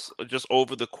everybody else, just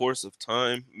over the course of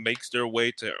time, makes their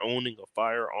way to owning a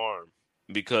firearm,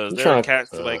 because there are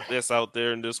cats like this out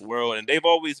there in this world, and they've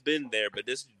always been there, but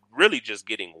it's really just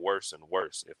getting worse and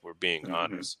worse, if we're being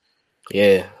honest.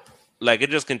 Yeah. Like,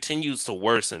 it just continues to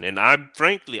worsen, and I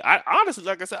honestly,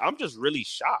 like I said, I'm just really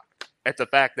shocked at the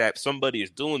fact that somebody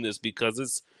is doing this, because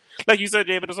it's like you said,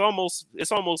 David. It's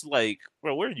almost like,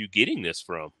 bro, where are you getting this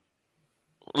from?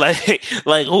 Like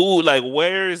who? Like,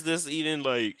 where is this even?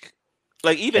 Like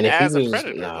even as a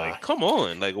predator, like, come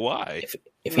on, like, why?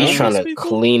 If he's trying to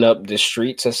clean up the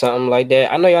streets or something like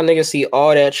that, I know y'all niggas see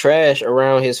all that trash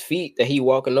around his feet that he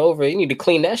walking over. You need to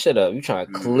clean that shit up. You trying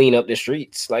to clean up the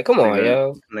streets? Like, come on,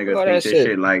 yo. Niggas think this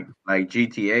shit like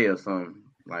GTA or something.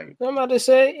 Like, I'm about to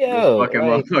say, yo, fucking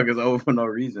motherfuckers over for no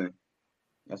reason.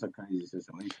 That's a crazy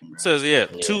situation, bro. Says,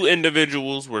 2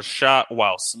 individuals were shot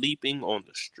while sleeping on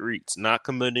the streets, not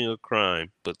committing a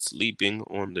crime, but sleeping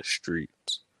on the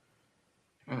streets.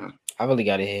 I really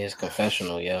gotta hear his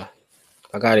confessional, yo.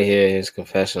 I gotta hear his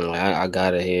confessional. I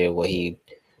gotta hear what he,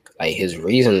 like, his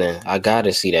reasoning. I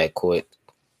gotta see that quit.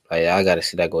 Like, I gotta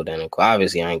see that go down in court.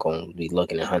 Obviously, I ain't gonna be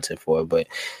looking and hunting for it, but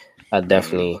I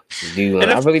definitely do.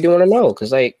 I really do want to know,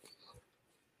 because, like,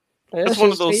 it's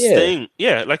one of those things.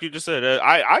 Yeah, like you just said,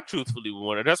 I truthfully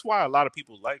wonder. That's why a lot of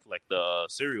people like the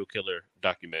serial killer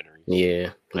documentary.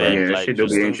 Yeah, like, shit will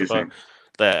be interesting.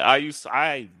 That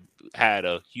I had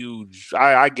a huge.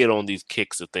 I get on these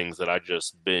kicks of things that I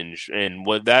just binge, and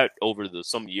what that over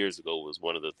some years ago was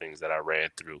one of the things that I ran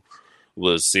through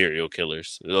was serial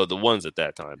killers, the ones at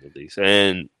that time at least,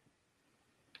 and.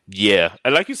 Yeah,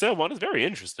 and like you said, one is very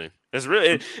interesting. It's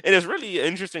really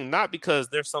interesting, not because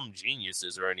they're some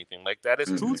geniuses or anything like that.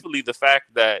 It's truthfully the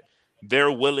fact that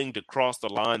they're willing to cross the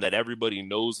line that everybody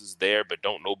knows is there, but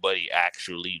don't nobody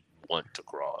actually want to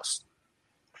cross.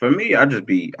 For me, I just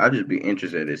be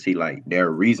interested to see like their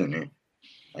reasoning.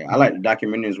 Like, I like the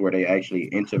documentaries where they actually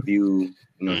interview, you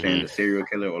know, what I'm saying, the serial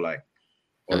killer, or like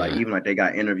or like even like they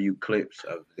got interview clips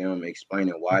of them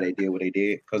explaining why they did what they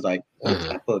did. Cause like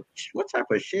what type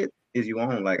of shit is you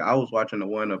on? Like I was watching the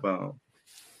one of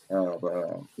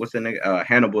what's the nigga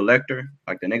Hannibal Lecter,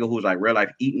 like the nigga who's like real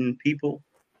life eating people.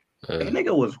 That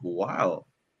nigga was wild.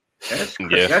 That's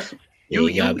crazy. That's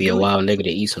you gotta be a wild nigga to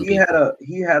eat some people.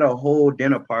 He had a whole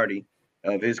dinner party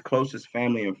of his closest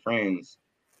family and friends,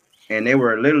 and they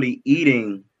were literally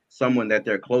eating someone that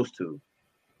they're close to.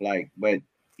 Like, but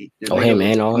him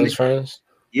and all his friends.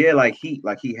 Yeah, like he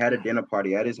had a dinner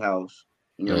party at his house.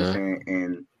 You know what I'm saying?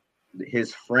 And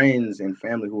his friends and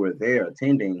family who were there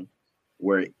attending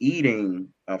were eating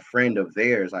a friend of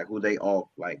theirs, like who they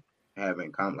all like have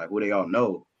in common, like who they all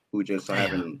know, who just so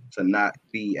happen to not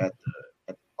be at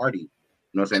the party.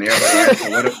 You know what I'm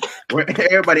saying?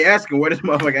 Everybody asking where this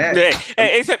motherfucker at.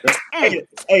 Hey, the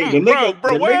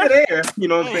nigga there. You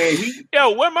know what I'm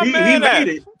saying? Where my man at?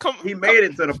 He made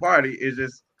it to the party. It's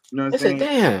just, you know what I'm saying?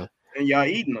 Damn. And y'all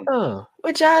eating them. Oh,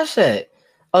 what Josh said?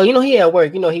 Oh, he at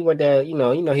work. He worked that. He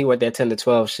worked that 10 to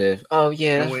 12 shift. Oh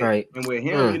yeah, that's right. And with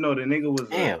him, the nigga was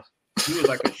he was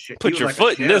like a shit. Put your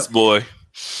foot in this boy.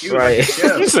 He was like a chef,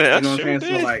 you know what I'm saying?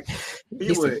 So like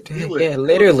he would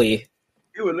literally.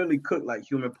 He would literally cook like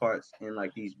human parts in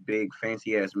like these big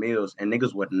fancy ass meals, and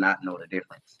niggas would not know the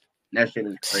difference. That shit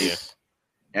is crazy.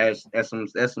 That's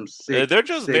some sick. They're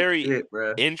just sick very shit,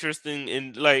 interesting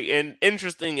in like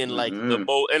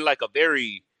the and like a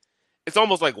very. It's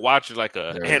almost like watching like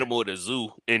a animal at a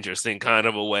zoo, interesting kind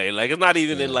of a way. Like it's not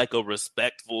even in like a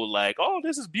respectful, like, oh,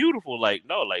 this is beautiful. Like,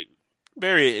 no, like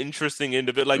very interesting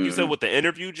individual. Like you said with the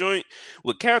interview joint,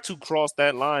 with cats who cross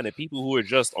that line and people who are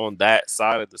just on that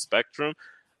side of the spectrum.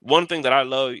 One thing that I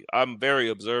love, I'm very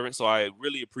observant, so I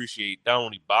really appreciate not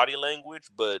only body language,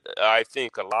 but I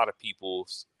think a lot of people,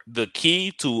 the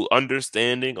key to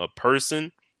understanding a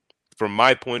person, from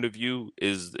my point of view,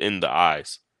 is in the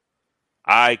eyes.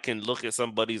 I can look at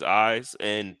somebody's eyes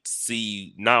and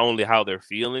see not only how they're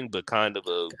feeling, but kind of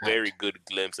a very good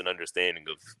glimpse and understanding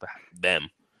of them.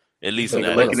 At least in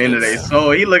that looking into their soul.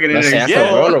 He looking into their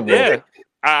soul. Yeah.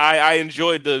 I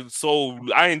enjoyed the soul.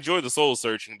 I enjoy the soul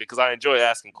searching because I enjoy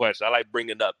asking questions. I like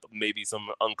bringing up maybe some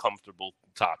uncomfortable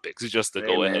topics just to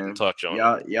go ahead and touch on.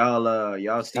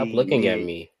 Y'all stop looking at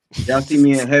me. Y'all see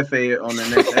me and Hefe on the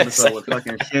next episode with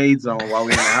fucking shades on while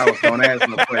we in the house. Don't ask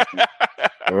no questions.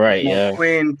 Right, yeah.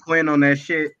 Quinn on that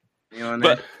shit. You know,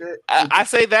 but I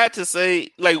say that to say,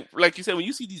 like you said, when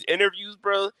you see these interviews,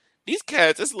 bro, these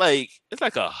cats, it's like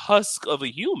a husk of a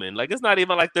human. Like it's not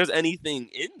even like there's anything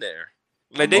in there.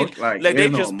 Like they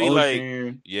just be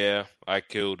like, yeah, I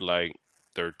killed like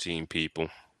 13 people,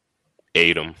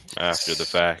 ate them after the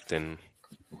fact, and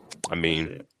I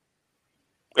mean.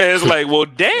 And it's like, well,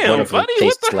 damn, buddy,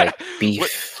 what the like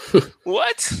beef?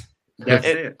 What? That's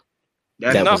it.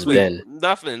 That's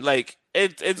nothing. Like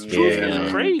it's truthfully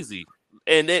crazy,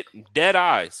 and it dead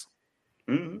eyes.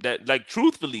 Mm-hmm. That like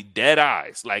truthfully dead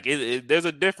eyes. Like there's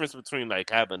a difference between like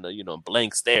having a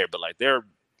blank stare, but like they're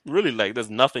really like there's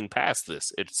nothing past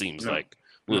this. It seems like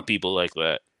with people like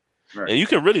that, and you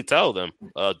can really tell them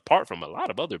apart from a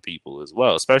lot of other people as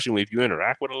well, especially if you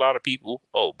interact with a lot of people.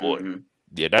 Oh boy. Mm-hmm.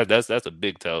 Yeah, that's a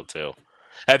big telltale.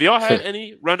 Have y'all had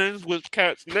any run-ins with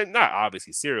cats? Not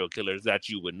obviously serial killers that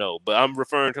you would know, but I'm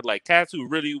referring to like cats who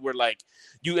really were like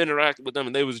you interacted with them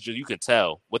and they was just you could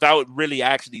tell without really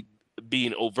actually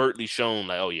being overtly shown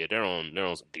like, oh yeah, they're on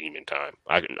some demon time.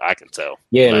 I can tell.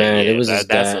 Yeah, like, man, it was this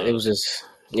guy. It was just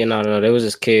there was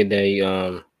this kid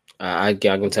that I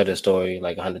can tell the story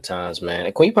like 100 times,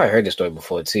 man. Quinn, you probably heard this story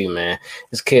before too, man.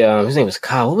 This kid, his name was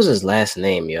Kyle. What was his last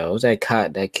name, yo? It was that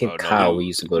kid Kyle we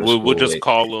used to go to school We'll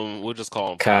just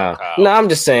call him Kyle. No, I'm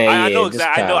just saying. I know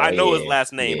exactly. I know his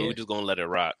last name, but we're just gonna let it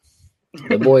rock.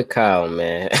 The boy Kyle,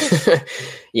 man.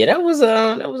 Yeah, that was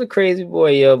a crazy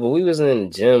boy, yo. But we was in the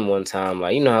gym one time,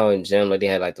 like you know how in gym like they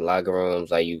had like the locker rooms,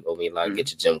 like you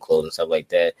get your gym clothes and stuff like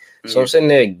that. So I'm sitting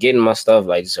there getting my stuff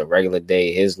like just a regular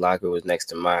day. His locker was next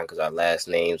to mine because our last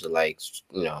names were like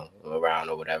around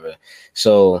or whatever.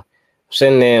 So I'm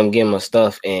sitting there, I'm getting my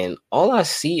stuff, and all I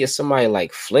see is somebody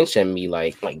like flinch at me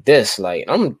like this. Like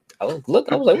I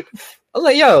was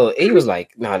like, yo, he was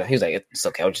like, no, he was like, it's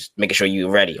okay, I was just making sure you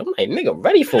were ready. I'm like, nigga,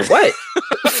 ready for what?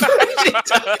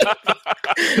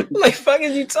 Like, fuck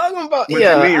is you talking about? What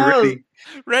you mean,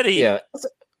 ready? Yeah.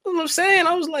 What I'm saying,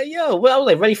 I was like, yo, I was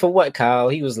like, ready for what, Kyle?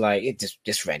 He was like,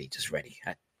 just ready.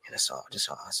 That's all.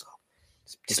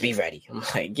 Just be ready. I'm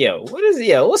like, yo,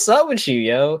 what's up with you,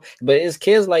 yo? But it's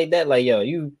kids like that, like, yo,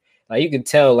 you can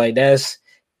tell, like, that's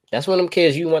one of them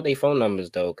kids you want their phone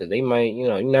numbers though, because they might, you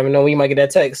never know when you might get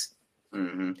that text.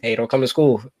 Mm-hmm. Hey, don't come to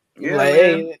school. Yeah, like,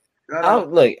 hey,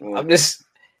 I'm just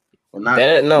Well, not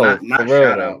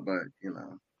shout out, but you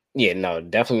know. Yeah, no,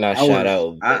 definitely not shout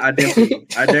out. I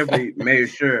definitely made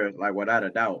sure, like without a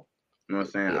doubt. You know what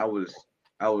I'm saying?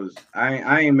 Yeah.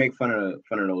 I ain't make fun of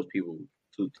those people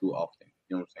too often.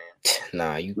 You know what I'm saying?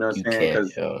 Nah, you know what I'm saying?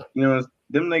 Can't, yo. You know,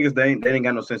 them niggas they ain't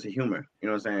got no sense of humor. You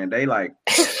know what I'm saying?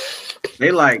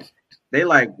 They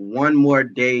like one more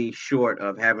day short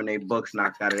of having their books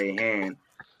knocked out of their hand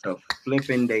to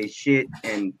flipping their shit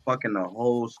and fucking the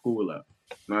whole school up.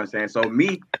 You know what I'm saying? So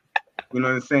me, you know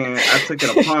what I'm saying? I took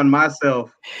it upon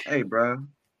myself. Hey, bro,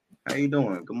 how you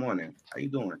doing? Good morning. How you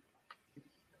doing?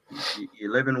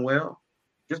 You living well?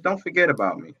 Just don't forget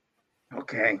about me.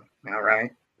 Okay. All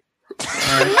right.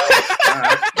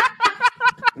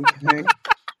 Okay.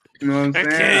 You know what I'm saying?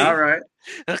 Okay. All right.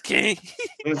 Okay.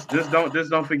 Just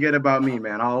don't forget about me,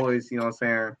 man. I always, you know what I'm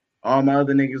saying? All my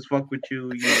other niggas fuck with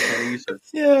you. You know what I'm saying? They used to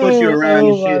push you around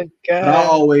and shit. But I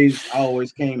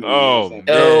always came.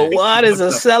 Why does a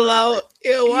sellout?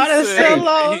 Yo, why does a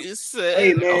sellout? He said,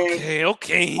 hey man,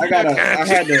 okay. I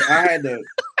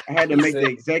had to make the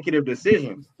executive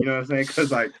decision. You know what I'm saying?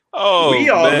 Because like, we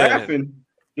all laughing.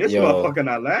 This motherfucker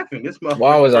not laughing. This motherfucker.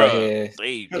 Why was out here?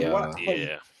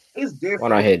 Yeah. It's different.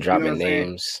 Why out here dropping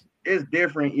names? It's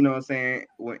different, you know what I'm saying,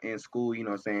 in school, you know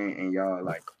what I'm saying, and y'all,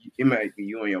 like, it might be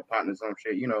you and your partner, some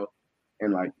shit, you know,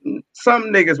 and, like, some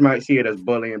niggas might see it as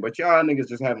bullying, but y'all niggas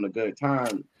just having a good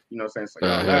time, you know what I'm saying, so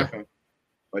y'all laughing,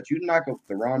 but you knock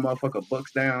the wrong motherfucker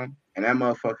books down, and that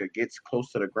motherfucker gets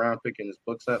close to the ground picking his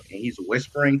books up, and he's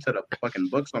whispering to the fucking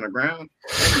books on the ground.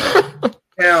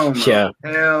 Hell no. Yeah.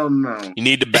 Hell no. You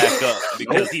need to back up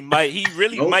because he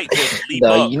really might just leap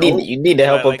up. You need to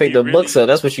help him pick the books up.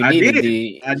 That's what you need to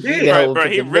do. I did. Bro,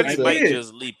 he really might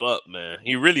just leap up, man.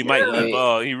 He really might leap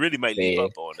up. He really might leap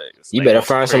up on that. You better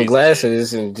find some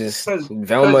glasses and just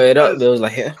Velma it up. It was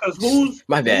like, because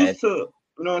my bad. You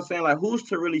know what I'm saying? Like, who's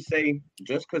to really say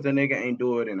just because a nigga ain't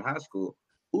do it in high school?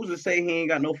 Who's to say he ain't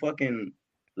got no fucking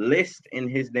list in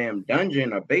his damn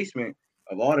dungeon or basement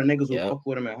of all the niggas who fuck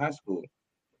with him in high school?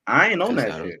 I ain't on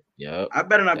that shit. Yep. I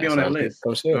better not be on that list.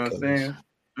 You know what I'm saying?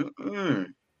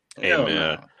 Hey,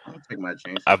 man. I'll take my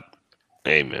chance.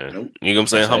 Hey, man. Nope. You know what I'm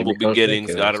saying? Humble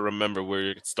beginnings. Got to remember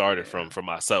where it started from, for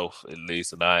myself at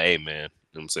least. And hey, man. You know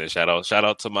what I'm saying? Shout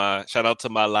out to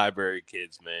my library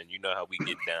kids, man. You know how we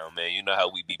get down, man. You know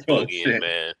how we be boogieing,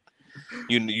 man.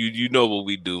 You know what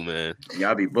we do, man.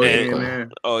 Y'all be boogieing, man.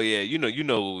 Oh yeah, you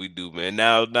know what we do, man.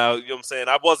 Now, you know what I'm saying?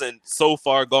 I wasn't so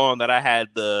far gone that I had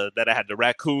the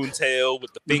raccoon tail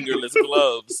with the fingerless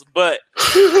gloves, but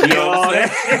you know what I'm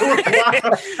saying?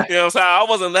 You know what I'm saying? I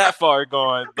wasn't that far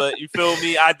gone, but you feel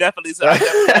me? I definitely spent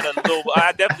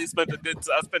a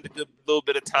good little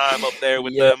bit of time up there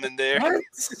with them in there.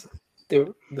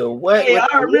 The what? Hey,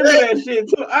 I remember that shit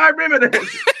too. I remember that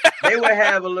shit. They would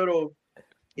have a little.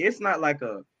 It's not like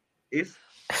I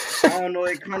don't know,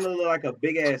 it kind of look like a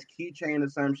big ass keychain or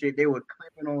some shit. They would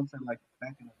clip it on to like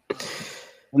back in the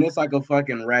and it's like a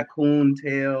fucking raccoon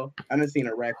tail. I done seen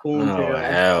a raccoon tail.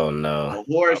 Hell no.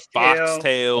 A horse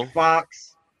tail. A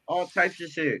fox, all types of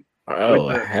shit. Oh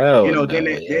hell! You know, no,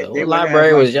 they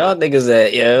library was y'all niggas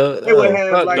at, yo. They would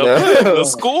have like the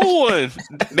school one.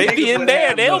 They be in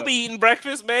there. They'll be eating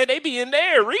breakfast, man. They be in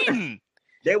there reading.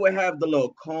 They would have the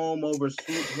little comb over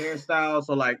swoop hairstyle,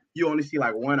 so like you only see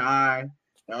like one eye,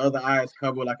 the other eye is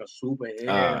covered like a swoop of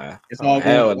hair. It's all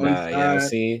going on one side. Yeah,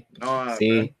 see.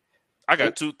 Man. I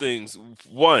got two things.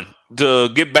 One, to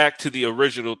get back to the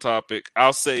original topic,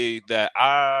 I'll say that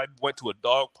I went to a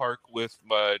dog park with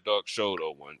my dog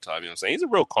Shoto one time. You know what I'm saying? He's a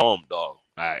real calm dog.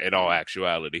 In all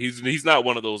actuality, he's not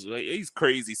one of those. He's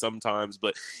crazy sometimes,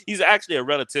 but he's actually a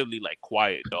relatively like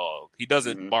quiet dog. He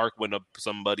doesn't bark when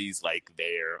somebody's like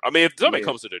there. I mean, if somebody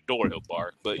comes to the door, he'll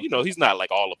bark, but you know, he's not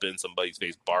like all up in somebody's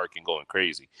face barking, going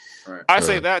crazy. Right. I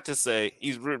say that to say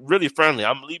he's really friendly.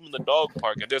 I'm leaving the dog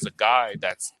park, and there's a guy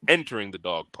that's entering the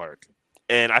dog park,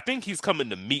 and I think he's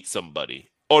coming to meet somebody.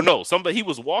 Oh no, he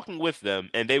was walking with them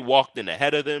and they walked in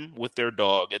ahead of them with their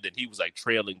dog, and then he was like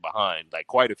trailing behind like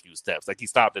quite a few steps. Like he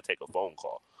stopped to take a phone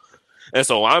call. And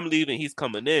so I'm leaving, he's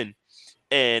coming in,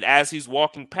 and as he's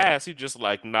walking past, he just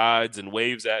like nods and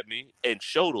waves at me, and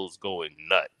Shoto's going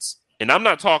nuts. And I'm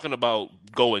not talking about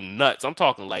going nuts. I'm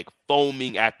talking like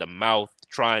foaming at the mouth,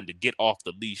 trying to get off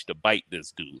the leash to bite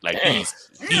this dude. Like he's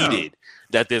heated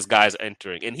that this guy's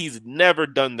entering, and he's never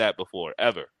done that before,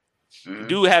 ever.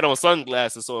 Dude had on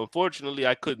sunglasses, so unfortunately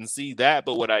I couldn't see that.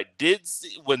 But what I did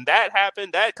see when that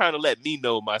happened, that kind of let me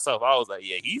know myself. I was like,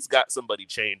 yeah, he's got somebody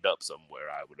chained up somewhere,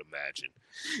 I would imagine.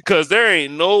 Because there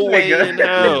ain't no way in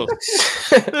hell.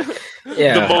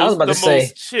 The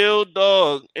most chill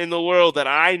dog in the world that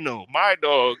I know. My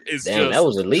dog is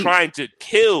just trying to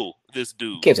kill this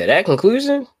dude. Came to that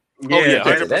conclusion? Yeah,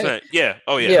 100%. Yeah.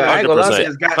 Oh yeah. Yeah, 100%. He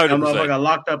just got that motherfucker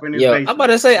locked up in his basement. I'm about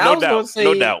to say,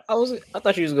 no doubt. I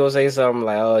thought you was gonna say something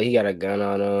like, oh, he got a gun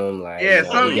on him, like, yeah,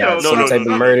 he got some type of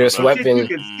murderous weapon. You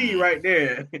can see right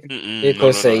there. They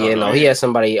could say, he had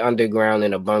somebody underground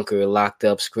in a bunker, locked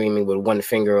up, screaming with one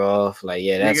finger off. Like,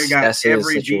 yeah, that's his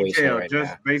situation right just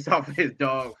now. Based off of his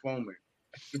dog foaming.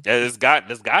 That's got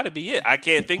to be it. I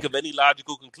can't think of any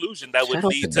logical conclusion that would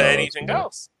lead to anything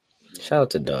else. Shout out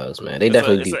to dogs, man. They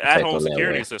definitely it's an at-home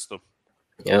security system.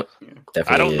 Yep,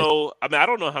 definitely. I don't know. I mean, I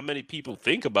don't know how many people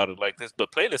think about it like this, but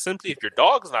plain and simply, if your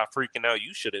dog's not freaking out,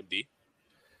 you shouldn't be.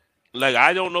 Like,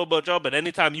 I don't know about y'all, but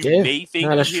anytime you may think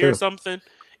you hear something,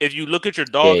 if you look at your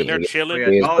dog and they're chilling,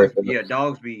 Your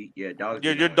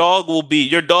dog will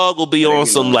be on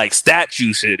some like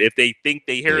statue shit if they think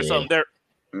they hear something there.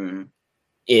 Mm-hmm.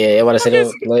 Yeah, what I said,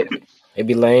 it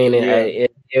be laying and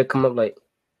it'll come up like.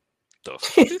 Who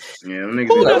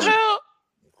the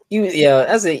hell?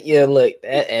 That's it. Yeah, look,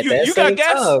 at that same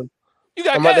time. You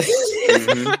got gas.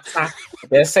 At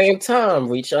that same time,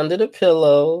 reach under the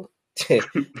pillow.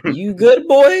 You good,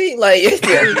 boy? Like,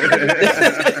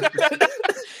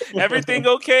 everything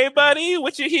okay, buddy?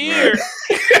 What you hear?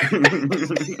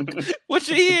 What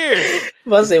you hear?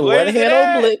 I say one hand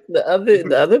on Blick, the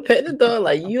other pet the dog.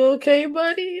 Like, you okay,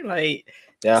 buddy? Like,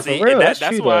 yeah, see, for real.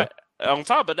 That's why. On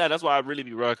top of that, that's why I really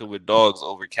be rocking with dogs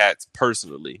over cats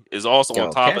personally. Is also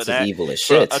on top of that, evil as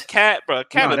shit. A cat from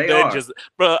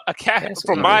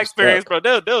my experience, bro,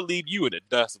 they'll leave you in the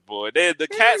dust, boy. The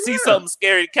cat see something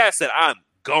scary. The cat said, "I'm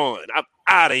gone. I'm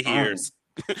out of here.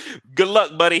 Good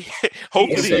luck, buddy.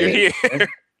 Hopefully you're here."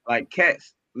 Like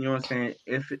cats, you know what I'm saying?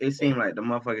 It seems like the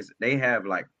motherfuckers they have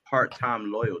like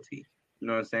part-time loyalty. You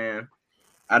know what I'm saying?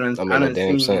 I done seen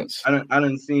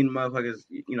motherfuckers,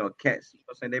 cats, you know what I'm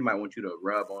saying? They might want you to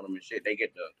rub on them and shit. They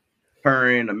get the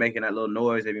purring or making that little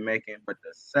noise they be making. But the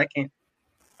second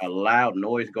a loud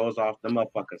noise goes off, the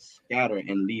motherfuckers scatter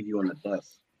and leave you in the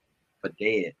dust for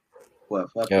dead. For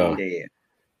fucking dead.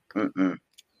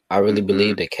 I really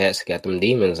believe that cats got them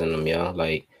demons in them, yo.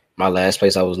 Like, my last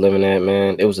place I was living at,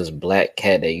 man, it was this black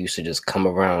cat that used to just come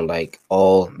around like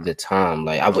all the time.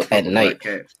 Like, I would at night,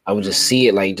 I would just see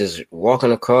it like just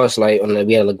walking across. Like,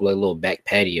 we had a little back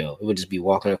patio. It would just be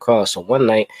walking across. So one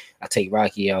night, I take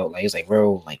Rocky out. Like, it's like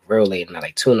real late at night,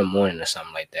 like 2 a.m. or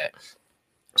something like that.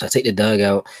 So I take the dog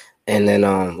out, and then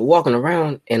we're walking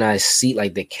around, and I see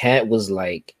like the cat was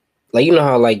like you know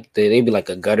how like they be like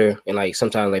a gutter, and like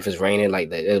sometimes like if it's raining, like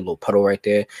there's a little puddle right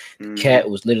there. The cat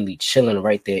was literally chilling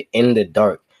right there in the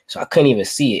dark, so I couldn't even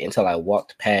see it until I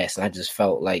walked past, and I just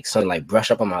felt like something like brush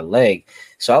up on my leg.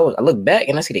 So I look back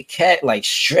and I see the cat like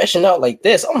stretching out like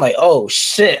this. I'm like, oh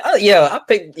shit, I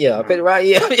picked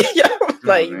right,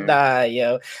 like, nah,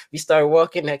 yo. We start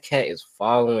walking, that cat is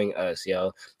following us,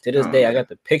 yo. To this day, I got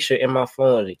the picture in my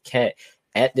phone of the cat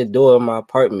at the door of my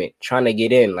apartment trying to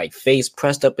get in, like face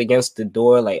pressed up against the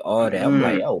door, like all that. I'm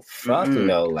like, oh fuck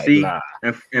no, like nah.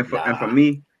 And for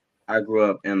me, I grew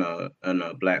up in a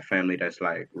black family that's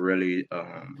like really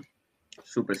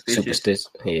superstitious.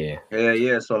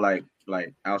 Yeah. So like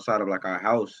outside of like our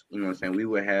house, you know what I'm saying, we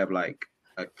would have like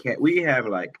a cat. We have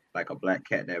like a black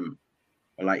cat that,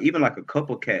 like even like a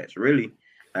couple cats really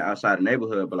like outside the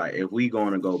neighborhood. But like if we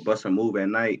going to go bust a move at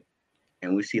night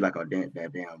and we see like that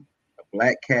damn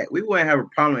black cat, we wouldn't have a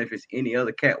problem if it's any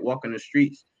other cat walking the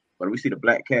streets. But if we see the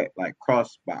black cat like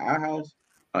cross by our house,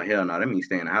 oh hell no, that means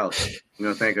stay in the house. You know what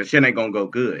I'm saying? Because shit ain't gonna go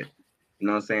good. You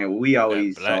know what I'm saying? We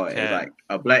always saw it as like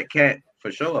a black cat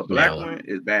for sure. A black one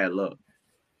is bad luck.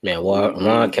 Man,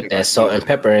 Juan kept that salt and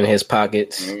pepper in his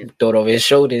pockets, throw it over his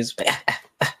shoulders.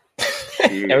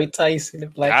 Every time you see the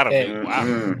black cat.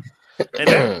 Wow. And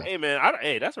hey man,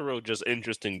 that's a real just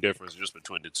interesting difference just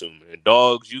between the two, man.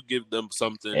 Dogs, you give them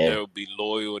something, they'll be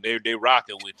loyal. They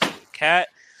rocking with you.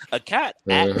 A cat.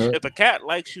 If a cat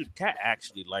likes you, the cat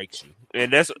actually likes you,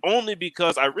 and that's only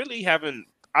because I've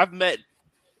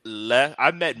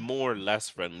met more less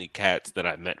friendly cats than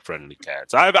I met friendly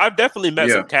cats. I've definitely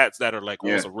met some cats that are like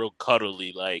also real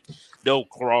cuddly, like they'll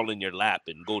crawl in your lap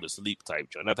and go to sleep type.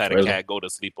 And I've had a cat go to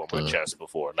sleep on my chest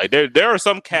before. Like there are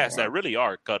some cats that really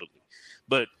are cuddly.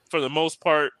 But for the most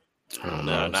part,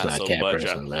 not so much.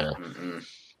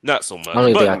 Not so much. I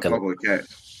don't think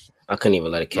I couldn't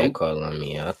even let a cat call on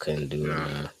me. I couldn't do it,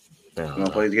 man.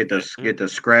 Motherfuckers get the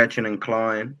scratching and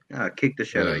clawing. Kick the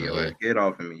shit out of your ass. Get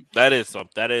off of me. That is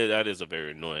a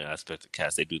very annoying aspect of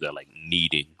cats. They do that like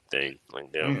kneading thing.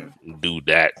 Like they'll do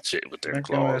that shit with their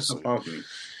claws.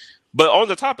 But on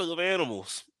the topic of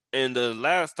animals, and the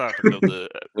last topic of the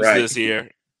this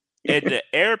year. At the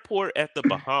airport at the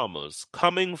Bahamas,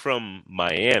 coming from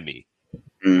Miami,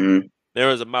 Mm-hmm. There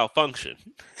was a malfunction.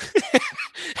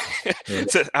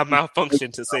 A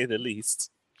malfunction, to say the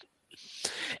least.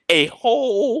 A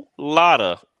whole lot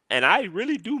of, and I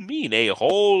really do mean a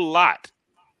whole lot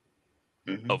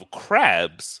of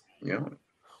crabs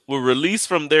were released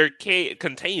from their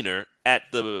container at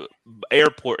the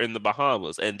airport in the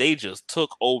Bahamas, and they just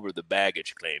took over the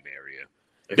baggage claim area.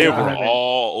 They were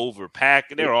all over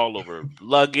packed. They were all over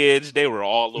luggage. They were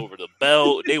all over the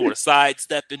belt. They were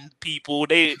sidestepping people.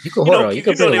 You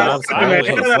can bring live crabs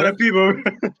on the plane.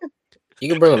 You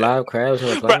can bring live crabs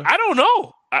on the plane. I don't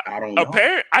know. I don't know.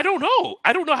 I don't know.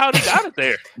 I don't know how they got it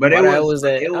there. But I'm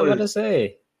about to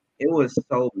say it was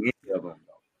so many of them.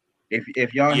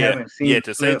 If y'all haven't seen,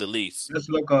 to say the least, just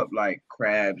look up like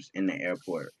crabs in the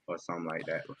airport or something like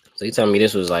that. So you telling me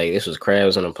this was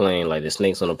crabs on a plane, like the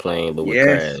snakes on a plane, but with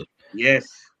crabs? Yes,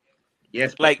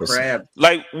 like crabs.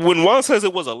 Like when one says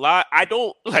it was a lot, I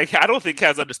don't think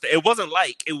Kaz understand. It wasn't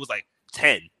like it was like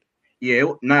 10.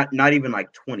 Yeah, not even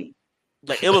like 20.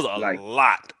 Like it was a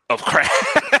lot of crabs.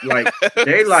 Like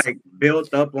they like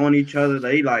built up on each other.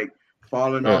 They like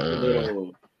falling off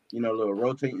the little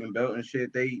rotating belt and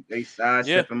shit. They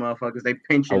sidestepping motherfuckers. They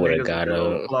pinching niggas with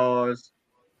little claws.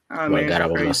 I would have got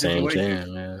up on my same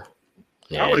jam, man.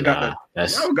 Yeah, I would have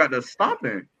got the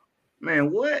stomping.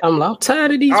 Man, what? I'm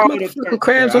tired of these motherfucking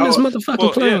crabs on this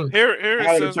motherfucking plane. Here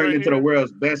I would have turned into the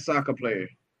world's best soccer player.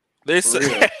 This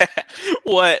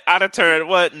what I'd have turned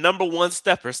number one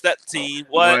step team.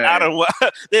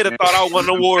 They'd have thought I won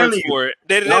awards for it.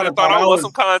 They'd have thought I won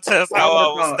some contest. How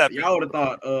I was stepping. Y'all would have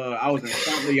thought I was in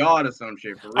Scotland Yard or some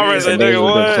shit. For real. We've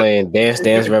been playing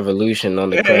Dance Revolution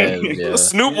on the crabs. Yeah.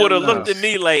 Snoop would have looked at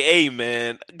me like, "Hey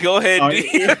man, go ahead." I've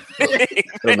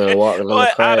been walking on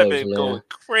the crabs, I'd have been going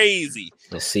crazy.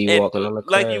 Walking on the crabs,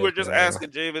 like you were just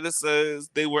asking, Javen. It says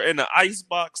they were in an ice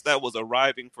box that was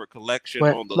arriving for collection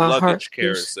on the luggage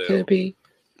carousel.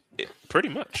 Pretty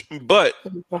much, but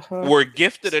were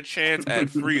gifted a chance at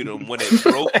freedom when it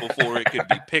broke before it could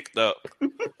be picked up.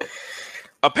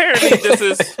 Apparently, this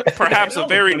is perhaps a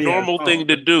very normal thing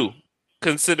to do,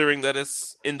 considering that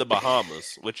it's in the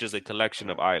Bahamas, which is a collection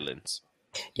of islands.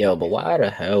 Yo, but why the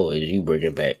hell is you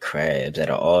bringing back crabs that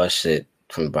are all shit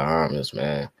from the Bahamas,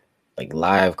 man? Like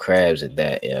live crabs at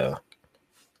that, yo.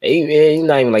 It's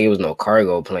not even like it was no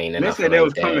cargo plane. They said they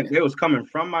was coming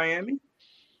from Miami.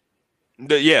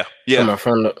 Yeah. Coming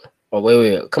from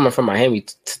coming from Miami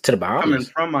to the Bahamas. Coming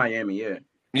from Miami,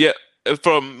 yeah.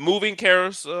 From moving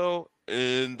carousel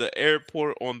in the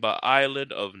airport on the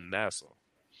island of Nassau.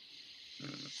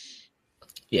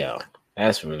 Yeah,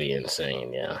 that's really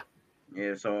insane. Yeah.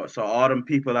 Yeah. So all them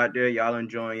people out there, y'all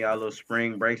enjoying y'all little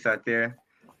spring breaks out there.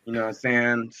 You know what I'm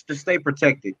saying? Just stay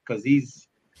protected because these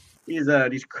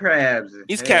crabs.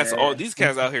 These cats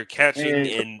out here catching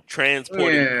and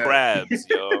transporting crabs,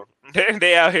 yo.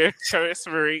 They out here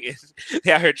capturing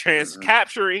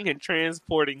and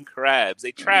transporting crabs.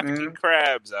 They trafficking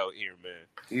crabs out here, man.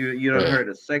 You done heard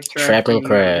of sex trafficking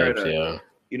crabs, yeah.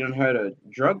 You done heard of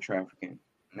drug trafficking.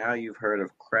 Now you've heard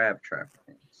of crab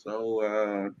trafficking.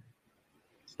 So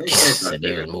said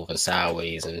they was moving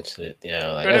sideways and shit.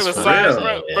 Yeah, like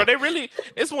bro, they really.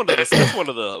 It's one of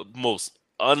the most.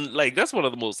 That's one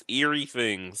of the most eerie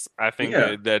things I think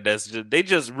they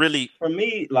just really for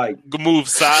me like move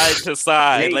side to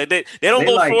side. They don't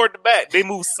go forward to back. They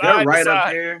move side right to side.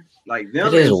 Up there. Like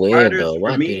them that is weird spiders, though.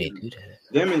 Why do they do that?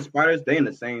 Them and spiders, they in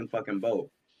the same fucking boat.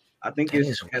 I think it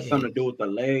has something to do with the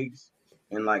legs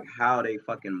and like how they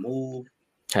fucking move.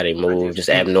 How they move, just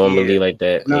abnormally like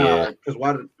that. Because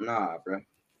bro.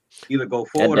 Either go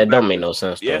forward. That don't make no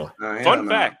sense, though. Fun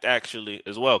fact, actually,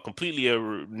 as well, completely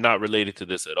not related to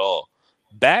this at all.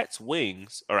 Bats'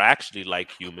 wings are actually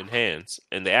like human hands,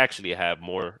 and they actually have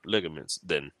more ligaments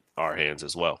than our hands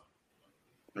as well.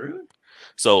 Really?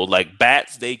 So, like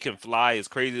bats, they can fly as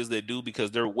crazy as they do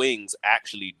because their wings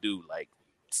actually do like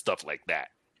stuff like that.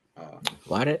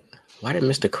 Why did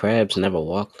Mr. Krabs never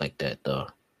walk like that though?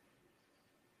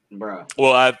 Bruh.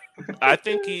 Well, I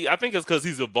think it's because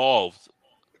he's evolved.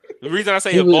 The reason I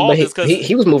say evolved is because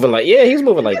he was moving like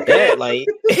that, like.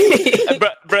 bro,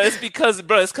 it's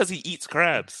because he eats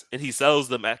crabs and he sells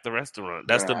them at the restaurant.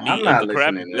 That's the meat of the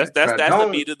crab. That's the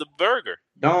meat of the burger.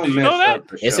 Don't mess up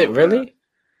the show, Is it really?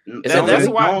 That's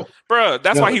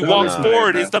why he walks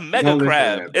forward. It's the mega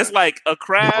crab. It's like a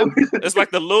crab. It's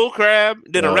like the little crab,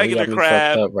 then a regular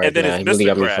crab, and then it's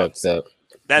Mr. Krabs.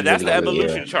 That's the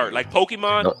evolution chart. Like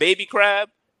Pokemon, baby crab,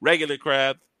 regular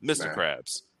crab, Mr.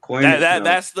 Krabs.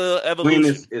 That's the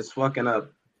evolution. Queen is fucking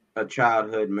up a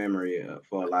childhood memory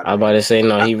for a lot of I'm about to say,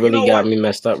 no, he really got me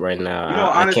messed up right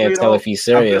now. I can't tell if he's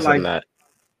serious or not.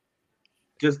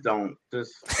 Just don't.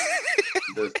 Just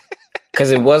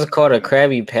Because it was called a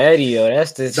Krabby Patty, yo.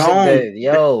 That's the shit that,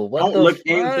 yo, what don't the look fuck?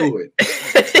 into it.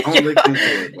 Don't look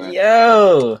into it, man.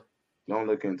 Yo. Don't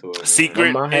look into it. Secret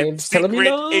ingredient,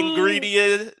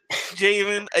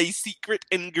 Javen. A secret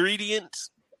ingredient.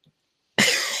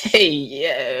 Hey,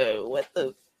 yeah. What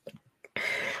the?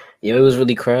 Yo, it was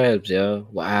really Krabs, yo.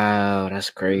 Wow, that's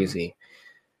crazy.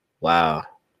 Wow.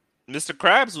 Mr.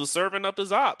 Krabs was serving up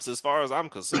his ops, as far as I'm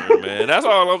concerned, man. That's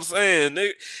all I'm saying.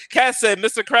 Cat said,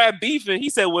 "Mr. Krab beefing." He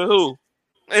said, "With who?"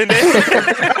 And then he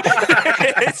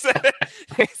said,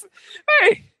 "Hey,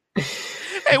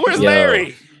 where's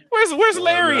Larry? Where's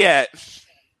Larry at?"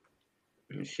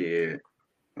 Shit.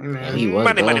 Man, he was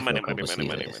money.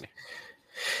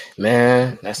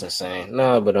 Man, that's insane.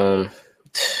 No, but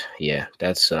yeah,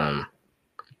 that's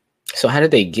So how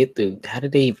did they even get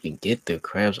the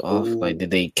Krabs off? Ooh. Like,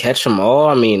 did they catch them all?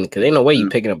 I mean, because ain't no way you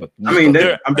picking up a. I mean,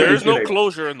 there's no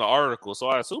closure in the article, so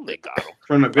I assume they got them.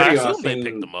 From the video, I assume they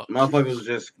picked them up. Motherfuckers was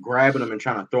just grabbing them and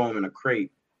trying to throw them in a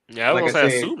crate. Yeah, I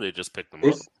assume they just picked them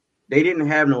up. They didn't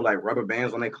have no like rubber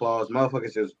bands on their claws.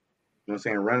 Motherfuckers just, you know what I'm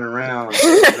saying, running around.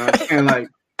 You know what I'm saying, like.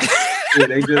 Yeah,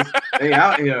 they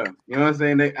out here. You know what I'm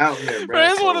saying? They out here, bro.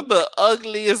 It's one of the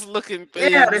ugliest looking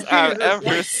things I've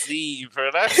ever seen,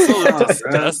 bro. That's so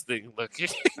disgusting looking.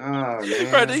 Oh, man.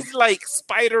 Bro, these like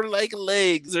spider-like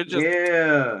legs are just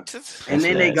and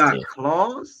then they got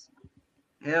claws.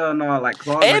 Hell no, like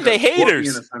claws. And they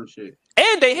haters. Or some shit.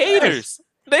 And they haters.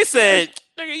 They said,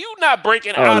 "Nigga, you not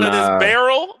breaking out of this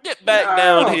barrel. Get back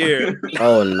down here."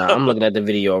 Oh no, I'm looking at the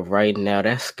video right now.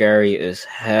 That's scary as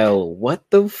hell. What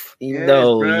the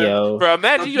yo? Bro,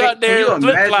 imagine you out there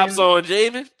flip flops on,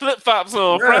 Javen. Flip flops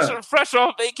on, fresh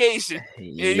off vacation.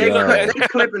 They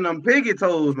clipping them piggy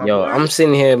toes. Yo, I'm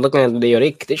sitting here looking at the video.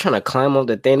 They trying to climb up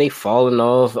the thing. They falling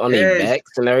off on their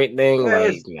backs and everything.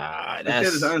 Like, nah, that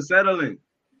shit is unsettling.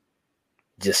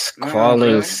 Just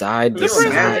crawling side to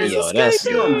side. Yo, that's.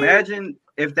 Can you imagine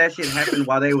if that shit happened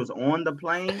while they was on the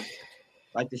plane?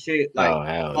 Like the shit, like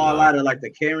all out of like the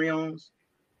carry-ons.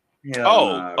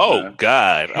 God. Bro,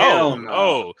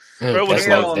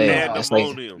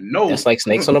 that's like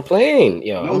snakes on a plane.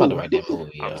 Yo, I'm about to write that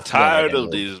movie. Yo. I'm tired of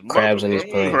these crabs in these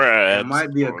planes. That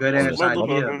might be a good ass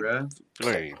idea, bro.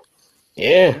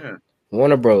 Yeah.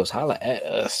 Warner Bros. Holla at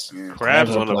us.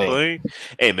 Crabs on a plane.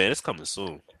 Hey man, it's coming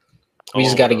soon. We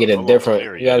just got to get a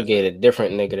different. You got to get a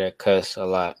different nigga that cuss a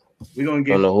lot. We gonna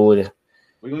get. Don't know who it.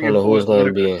 Don't know who it's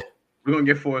gonna be. We're gonna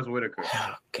get Forrest Whitaker.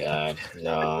 Oh God,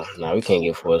 no, we can't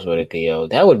get Forrest Whitaker, yo.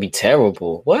 That would be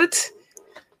terrible. What?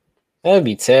 That would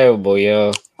be terrible,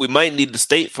 yo. We might need the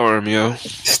State Farm, yo. Like,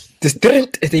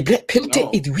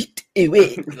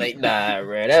 nah,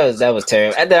 bro. That was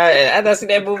terrible. After I see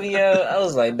that movie, yo, I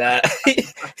was like, nah.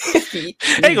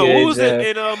 Hey, who was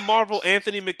it in Marvel?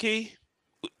 Anthony Mackie.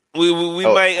 We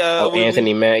might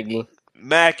Anthony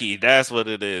Mackie, that's what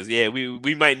it is. Yeah,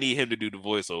 we might need him to do the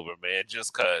voiceover, man,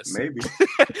 just cause. Maybe.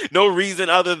 No reason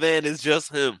other than it's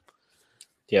just him.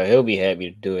 Yeah, he'll be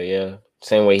happy to do it, yeah.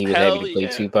 Same way he was happy to play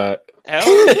Tupac.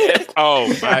 Hell yeah.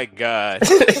 Oh my God.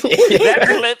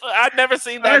 That clip, I've never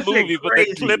seen that movie, but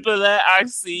the clip of that I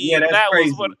see, that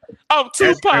crazy. Was what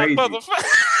Tupac, motherfucker.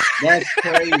 That's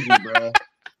crazy, bro.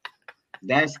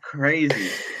 That's crazy.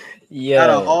 Yeah. Out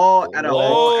of all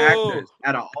actors,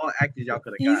 y'all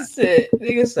could have got.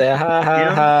 Nigga said,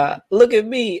 ha. Look at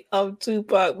me, I'm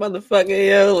Tupac, motherfucker,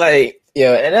 yo. Like,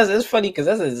 yo, and it's funny because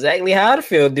that's exactly how I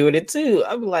feel doing it too.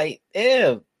 I'm like,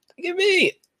 damn, look at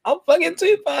me, I'm fucking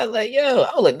Tupac. Like, yo,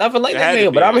 I look nothing like that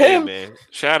nigga, but I'm him. Man.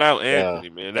 Shout out Anthony,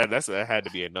 man. That had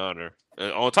to be an honor.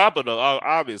 And on top of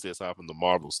obviously aside from the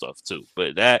Marvel stuff too,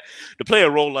 but that to play a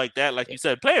role like that, like you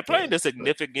said, playing a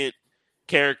significant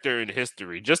character in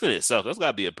history just in itself, that's got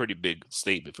to be a pretty big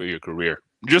statement for your career,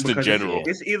 just in general.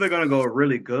 It's either gonna go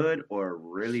really good or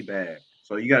really bad,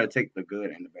 so you got to take the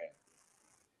good and the bad.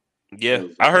 Yeah,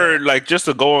 I heard, like, just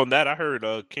to go on that, I heard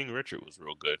King Richard was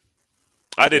real good.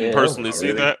 I didn't personally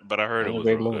see that, but I heard it was a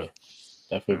great movie. Good.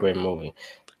 Definitely a great movie.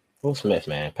 Will Smith,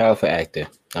 man, powerful actor.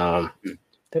 Got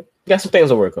some things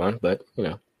to work on, but you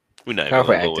know, we're not even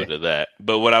gonna go into that.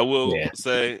 But what I will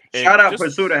say, shout out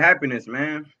Pursuit of Happiness,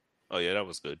 man. Oh yeah, that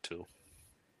was good too.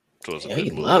 He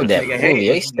loved that movie.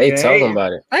 They stay talking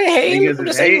about it. I hate him.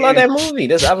 Just say you love that movie.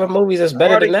 There's other movies that's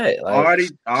better than that.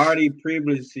 Like, already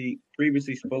previously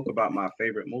spoke about my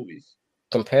favorite movies.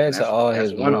 Compared to all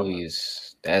his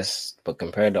movies,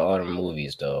 compared to all the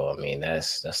movies though, I mean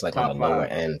that's like on the lower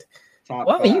end.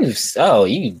 Well, you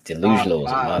delusional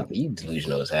as you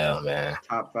delusional as hell, man.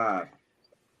 Top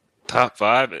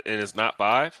 5, and it's not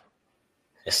 5.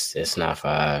 It's not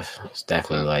 5. It's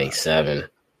definitely like 7.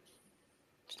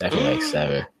 It's definitely like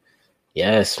 7.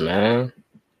 Yes, man.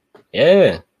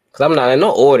 Yeah. Because I'm not in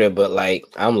no order, but like,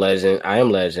 I'm Legend. I Am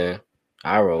Legend.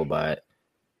 I Robot.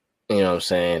 You know what I'm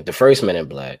saying? The first Men in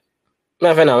Black.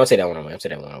 Matter of fact, no, I'm going to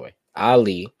take that one away.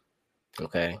 Ali.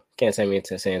 Okay. Can't tell me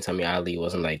Ali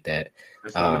wasn't like that.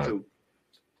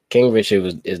 King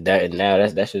Richard is that now.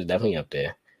 That shit's definitely up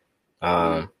there.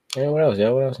 Yeah, what else? Yeah,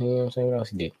 what else? You know what I'm saying? What else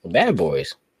he did? Bad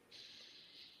Boys.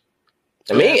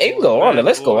 I mean, it can go on.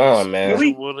 Let's go on, man.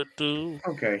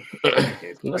 Okay.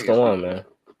 Let's go on, man.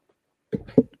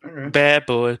 Right. Bad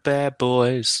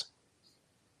boys.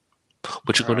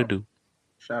 What you gonna do?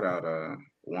 Shout out,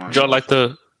 Juan.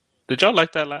 Did y'all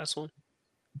like that last one?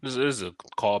 This is a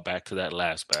callback to that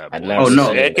last Bad Boy.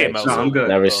 It came out. I'm good.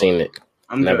 Never seen it.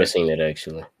 Never seen it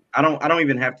actually. I don't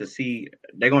even have to see.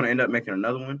 They're going to end up making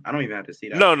another one. I don't even have to see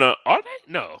that. No, are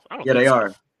they? No, I don't. Yeah, they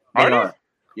are. They are.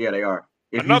 Yeah, they are.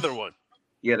 Another one.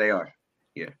 Yeah, they are.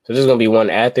 Yeah. So there's gonna be one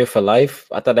actor for life.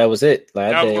 I thought that was it.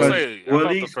 Like, I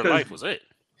thought for life was it.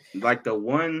 Like the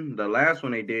last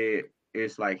one they did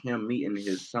is like him meeting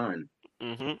his son.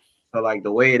 Mm-hmm. So like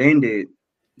the way it ended,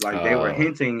 like they were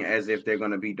hinting as if they're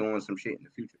gonna be doing some shit in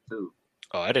the future too.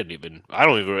 Oh, I don't even.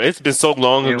 It's been so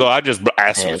long ago. I just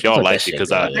asked if y'all liked it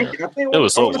because I think it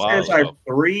was so wild. It's like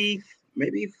 3,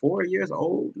 maybe 4 years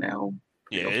old now.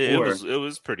 Yeah, it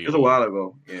was pretty. It was a while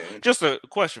ago. Yeah. Just a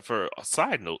question for a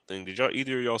side note thing. Did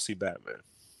either of y'all see Batman?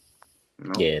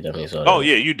 No. Yeah, definitely saw that. Oh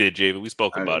yeah, you did, Javid. We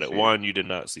spoke about it. One, you did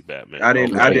not see Batman. I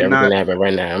did not. Happen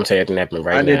right now. I'm saying everything happened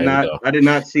right now. I did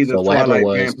not see the Twilight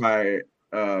Vampire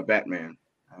Batman.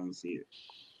 I didn't see it.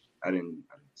 I didn't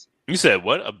see it. You said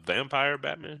what? A vampire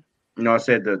Batman? No, I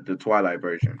said the Twilight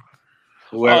version.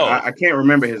 Well, I can't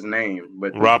remember his name,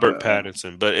 but Robert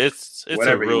Pattinson. But it's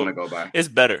whatever you want to go by. It's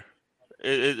better.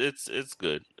 It's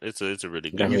good. It's a really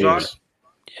good movie.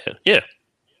 Yeah.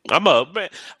 I'm man.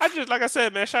 Like I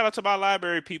said, man. Shout out to my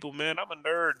library people, man. I'm a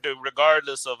nerd, dude,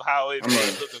 regardless of how it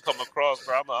come across.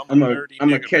 Bro, I'm a nerdy. I'm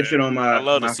gonna catch it on my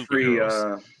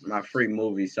free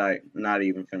movie site. Not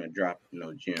even gonna drop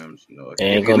no gems.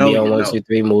 Ain't gonna be on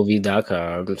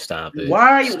 123movies.com. Stop it.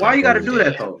 Why you got to do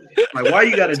that though? Like why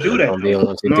you got to do that? Be on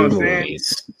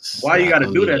 123movies. Why you got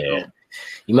to do that though?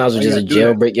 You might as well just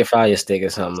jailbreak your Fire Stick or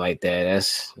something like that.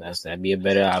 That'd be a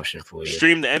better option for you.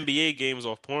 Stream the NBA games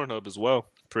off Pornhub as well.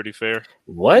 Pretty fair.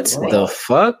 What the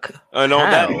fuck? And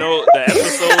on that note, the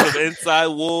episode of Inside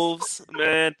Wolves,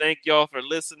 man, thank y'all for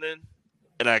listening.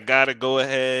 And I gotta go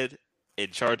ahead and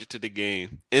charge it to the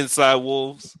game. Inside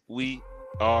Wolves, we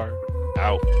are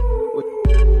out.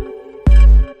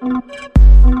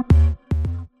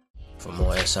 For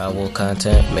more Inside Wolf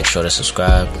content, make sure to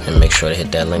subscribe and make sure to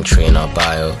hit that link tree in our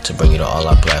bio to bring you to all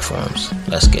our platforms.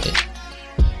 Let's get it.